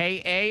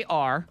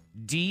KARDINAL.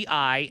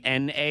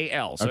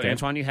 So, Okay.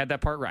 Antoine, you had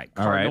that part right.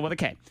 All Cardinal right. with a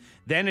K.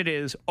 Then it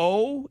is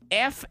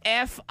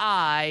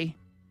OFFISHALL.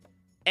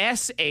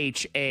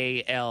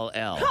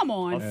 Come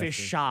on.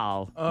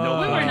 Official. We No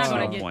were points. not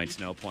gonna No get- points.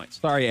 No points.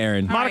 Sorry,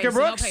 Aaron. All Monica right, so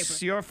no Brooks,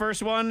 paper. your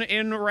first one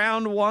in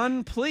round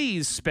one.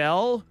 Please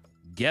spell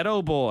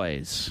Ghetto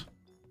Boys.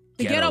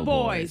 The Ghetto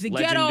Boys. The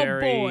Ghetto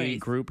Legendary Boys.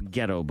 group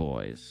Ghetto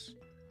Boys.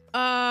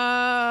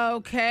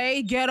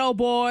 Okay. Ghetto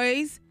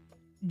Boys.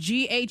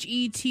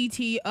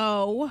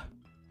 GHETTO.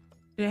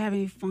 Do they have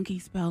any funky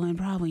spelling?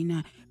 Probably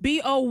not.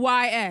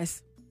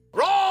 BOYS.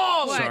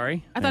 Wrong! What?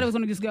 Sorry. I thought it was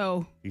going to just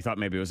go. You thought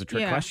maybe it was a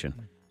trick Yeah.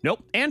 question.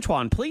 Nope.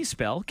 Antoine, please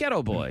spell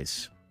Ghetto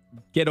Boys.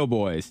 Ghetto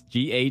Boys.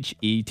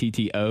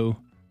 GHETTOBOYZ.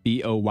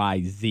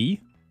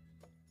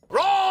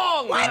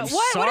 Wrong! I'm What? What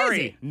is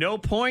sorry. it? No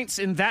points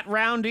in that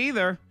round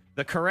either.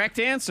 The correct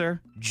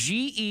answer,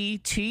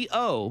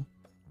 GETOBOYS.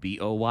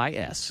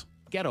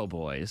 Ghetto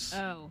Boys.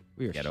 Oh.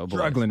 We are Ghetto Boys.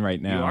 struggling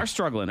right now. You are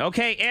struggling.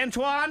 Okay,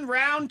 Antoine,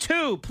 round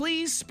two.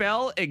 Please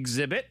spell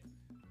exhibit.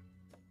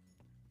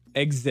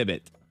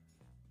 Exhibit.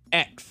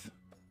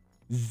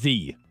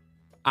 XZIBIT.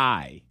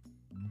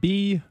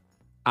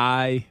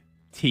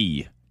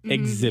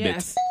 Exhibit.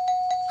 Yes.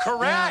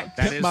 Correct.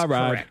 That Pimp is my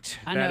ride. correct.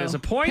 I know. That is a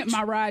point Pimp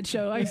My Ride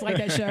show. I used to like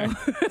that show.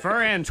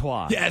 for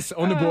Antoine. Yes,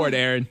 on the board,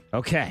 Aaron.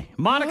 Okay.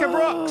 Monica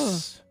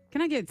Brooks.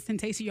 Can I get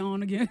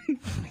Temptation again?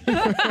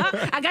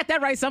 I got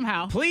that right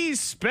somehow. Please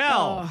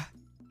spell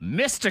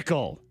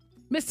mystical.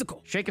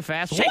 Mystical. Shake it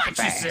fast. Shake Watch it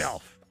fast.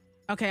 yourself.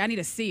 Okay, I need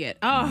to see it.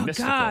 Oh,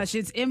 Mystical. gosh.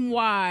 It's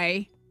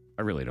MY.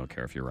 I really don't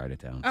care if you write it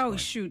down. It's Oh, fine.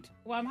 shoot.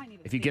 Well, I might need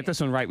to If you see get it. this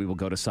one right, we will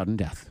go to sudden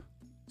death.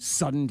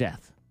 Sudden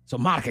death. So,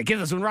 Monica, get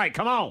this one right.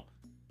 Come on.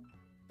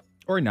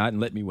 Or not,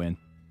 and let me win.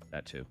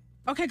 That too.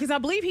 Okay, because I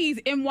believe he's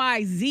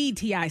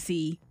MYZTICAL.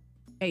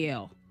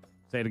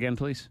 Say it again,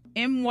 please.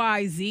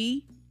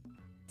 MYZTICAL.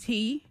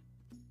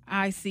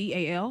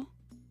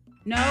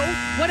 No?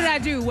 What did I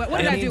do? What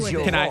did I do with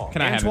it? Can I have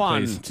it,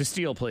 Antoine, please? to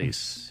steal,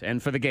 please.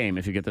 And for the game,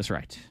 if you get this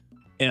right.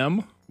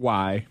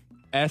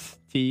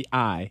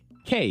 MYSTIKAL.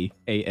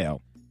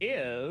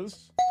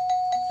 Is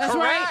That's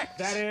right.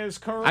 That is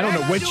correct. I don't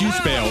know what you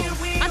spelled.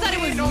 I thought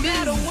it was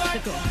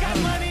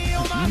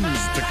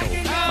mystical.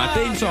 My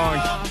theme song.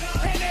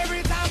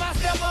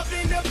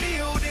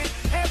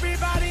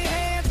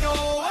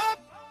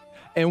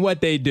 And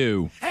what they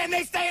do.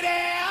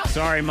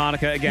 Sorry,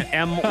 Monica. Again,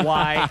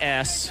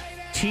 MYSTIKAL.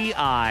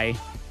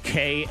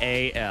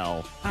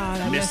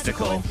 That's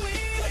Mystical.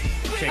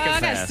 Shake it I got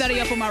to fast. study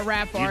up on my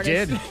rap You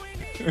artist. did.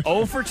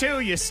 0 for 2.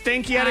 You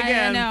stink yet I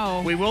again.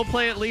 know. We will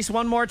play at least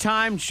one more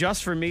time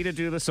just for me to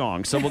do the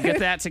song. So we'll get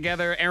that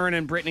together. Aaron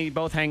and Brittany,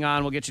 both hang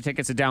on. We'll get you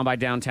tickets to Down by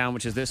Downtown,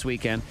 which is this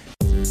weekend.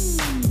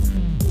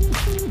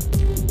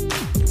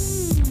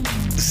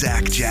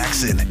 Zach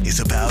Jackson is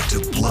about to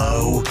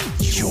blow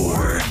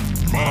your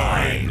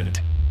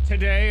mind.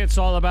 Today, it's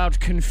all about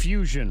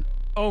confusion,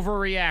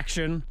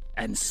 overreaction,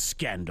 and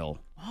scandal.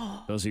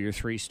 Those are your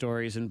three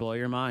stories and blow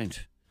your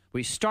mind.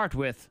 We start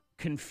with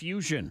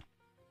confusion.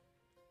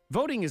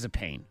 Voting is a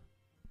pain.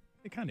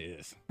 It kind of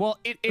is. Well,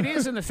 it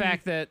is in the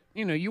fact that,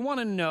 you want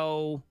to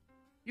know,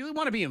 you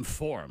want to be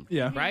informed.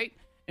 Yeah. Right?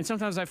 And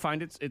sometimes I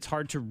find it's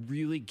hard to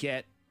really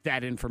get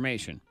that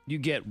information. You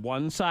get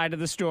one side of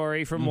the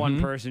story from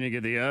one person, you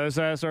get the other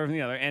side of the story from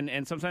the other,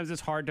 and sometimes it's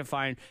hard to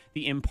find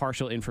the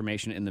impartial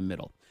information in the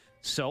middle.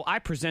 So I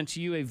present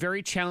to you a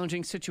very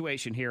challenging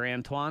situation here,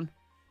 Antoine.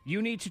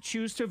 You need to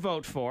choose to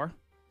vote for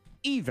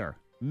either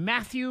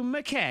Matthew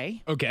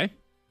McKay Okay.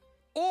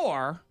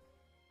 or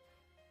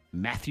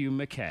Matthew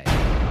McKay.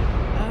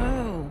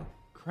 Oh.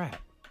 Crap.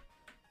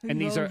 And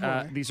these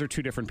are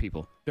two different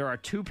people. There are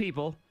two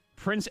people.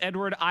 Prince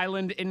Edward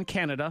Island in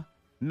Canada.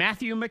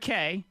 Matthew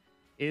McKay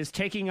is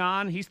taking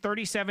on, he's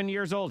 37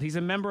 years old. He's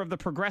a member of the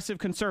Progressive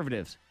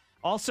Conservatives.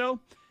 Also,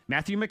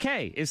 Matthew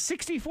McKay is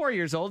 64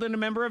 years old and a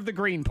member of the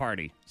Green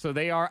Party. So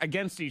they are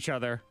against each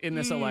other in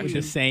this With election.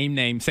 the same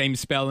name, same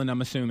spelling,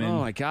 I'm assuming. Oh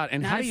my God!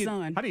 And Not how do his you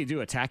son.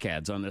 do attack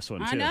ads on this one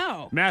too? I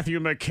know. Matthew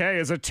McKay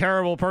is a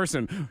terrible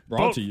person.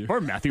 Brought Vote to you.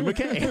 for Matthew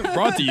McKay.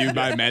 Brought to you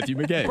by Matthew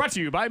McKay. Brought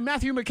to you by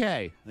Matthew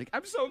McKay. Like,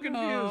 I'm so confused.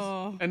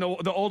 Oh. And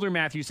the older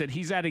Matthew said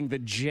he's adding the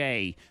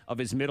J of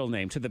his middle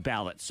name to the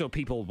ballot so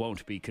people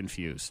won't be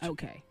confused.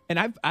 Okay. And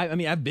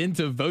I've been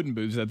to voting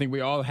booths. I think we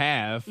all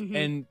have,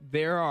 and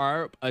there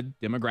are a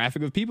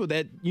demographic of people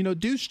that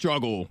do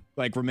struggle,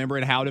 like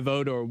remembering how to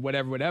vote or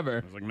whatever.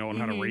 It's like knowing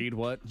how to read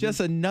what? Just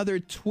another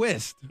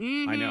twist.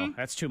 I know.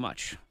 That's too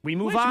much. We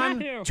move Much, on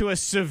Matthew. to a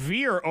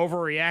severe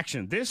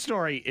overreaction. This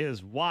story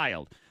is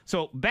wild.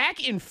 So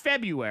back in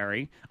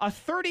February, a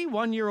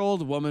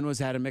 31-year-old woman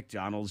was at a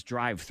McDonald's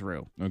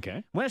drive-thru.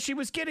 Okay. When she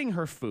was getting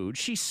her food,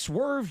 she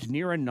swerved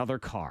near another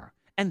car,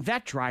 and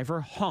that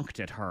driver honked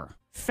at her.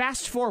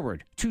 Fast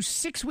forward to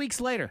 6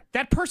 weeks later,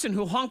 that person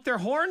who honked their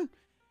horn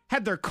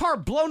had their car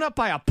blown up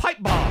by a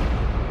pipe bomb.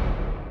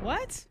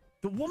 What?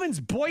 The woman's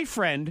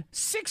boyfriend,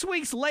 6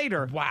 weeks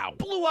later,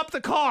 blew up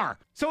the car.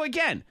 So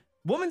again,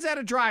 woman's at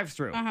a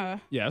drive-thru.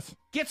 Yes.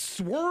 Gets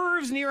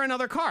swerves near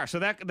another car. So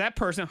that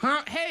person,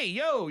 hey,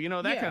 yo,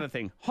 that kind of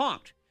thing,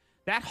 honked.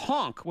 That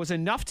honk was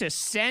enough to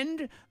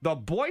send the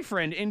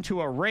boyfriend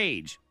into a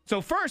rage. So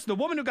first, the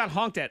woman who got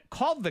honked at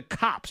called the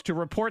cops to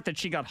report that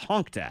she got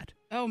honked at.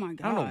 Oh, my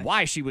God. I don't know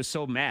why she was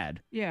so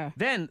mad. Yeah.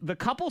 Then the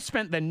couple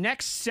spent the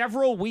next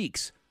several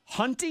weeks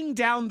hunting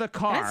down the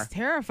car. That's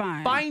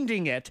terrifying.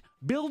 Finding it,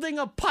 building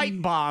a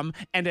pipe bomb,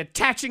 and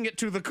attaching it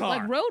to the car.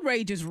 Like, road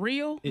rage is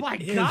real. My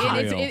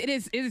God. It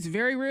is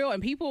very real,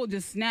 and people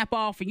just snap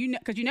off, and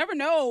because you never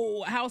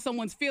know how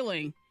someone's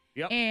feeling.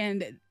 Yep.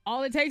 And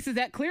all it takes is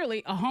that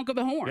clearly a honk of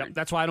the horn. Yep.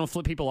 That's why I don't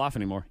flip people off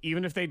anymore.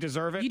 Even if they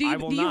deserve it, I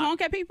will not. Do you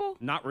honk at people?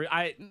 Not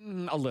really.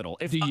 A little.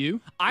 Do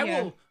you? I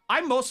will.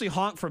 I mostly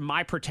honk for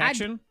my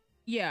protection.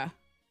 I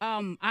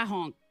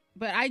honk,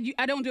 but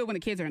I don't do it when the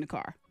kids are in the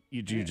car.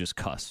 You just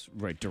cuss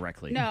right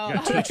directly. No. You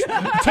gotta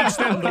teach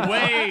them the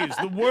ways,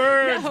 the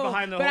words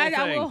behind the whole thing. But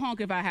I will honk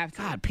if I have to.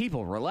 God,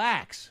 people,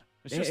 relax.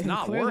 It's just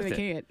not worth it.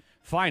 Can't.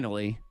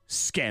 Finally,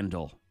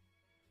 scandal.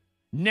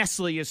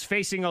 Nestle is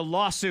facing a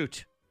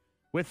lawsuit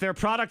with their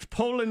product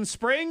Poland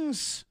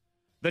Springs.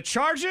 The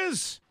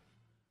charges?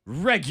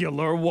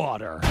 Regular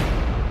water.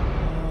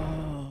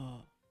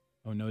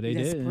 Oh, no, they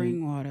did.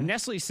 Spring water.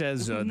 Nestle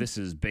says this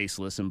is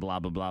baseless and blah,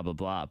 blah, blah, blah,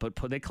 blah. But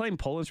they claim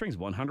Poland Springs,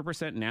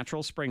 100%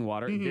 natural spring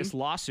water. This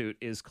lawsuit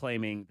is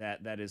claiming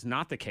that is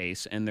not the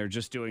case, and they're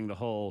just doing the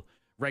whole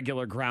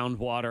regular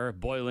groundwater,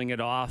 boiling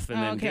it off,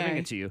 and then giving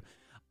it to you.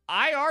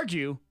 I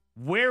argue,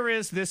 where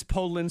is this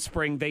Poland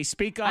Spring they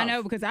speak of? I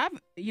know, because I've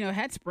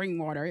had spring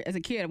water. As a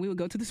kid, we would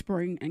go to the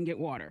spring and get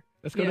water.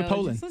 Let's go to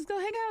Poland. Let's go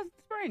hang out at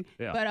the spring.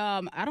 Yeah. But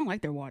I don't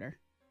like their water.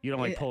 You don't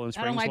like Poland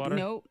Springs I don't like, water?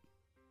 Nope.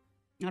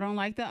 I don't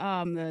like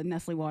the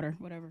Nestle water,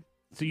 whatever.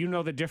 So you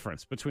know the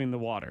difference between the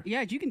water?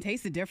 Yeah, you can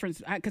taste the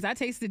difference. Because I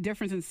taste the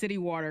difference in city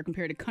water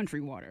compared to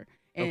country water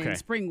and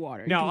spring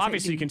water. Now,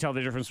 obviously, you can tell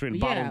the difference between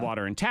bottled Yeah.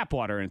 water and tap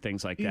water and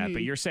things like that,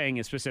 but you're saying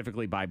it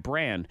specifically by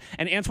brand.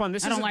 And Antoine,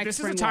 this is a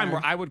spring time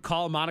water. where I would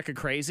call Monica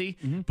crazy,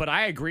 but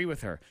I agree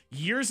with her.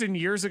 Years and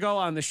years ago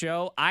on the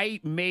show, I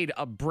made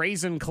a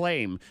brazen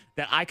claim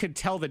that I could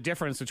tell the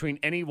difference between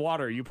any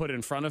water you put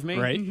in front of me.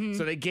 Right.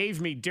 So they gave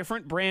me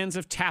different brands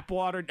of tap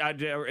water.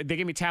 They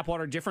gave me tap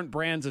water, different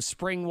brands of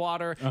spring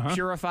water,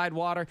 purified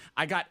water.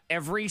 I got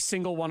every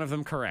single one of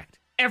them correct.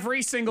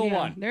 Every single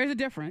one. There's a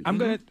difference.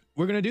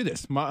 We're gonna do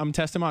this. I'm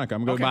testing Monica.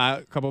 I'm gonna go buy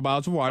a couple of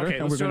bottles of water,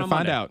 and we're gonna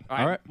find out.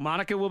 All right.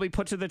 Monica will be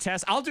put to the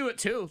test. I'll do it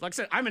too. Like I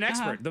said, I'm an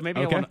expert. Though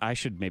maybe I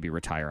should maybe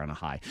retire on a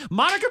high.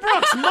 Monica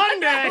Brooks,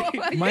 Monday.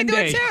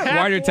 Monday.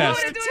 Water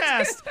test. Water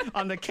test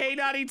on the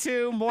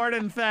K92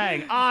 Morning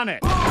Thing. On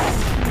it.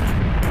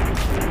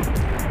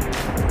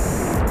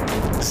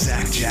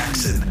 Zach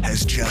Jackson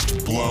has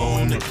just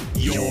blown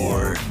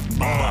your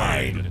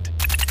mind.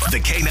 The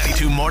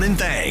K92 Morning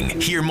Thing.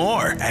 Hear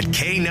more at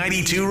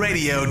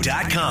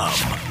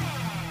K92radio.com.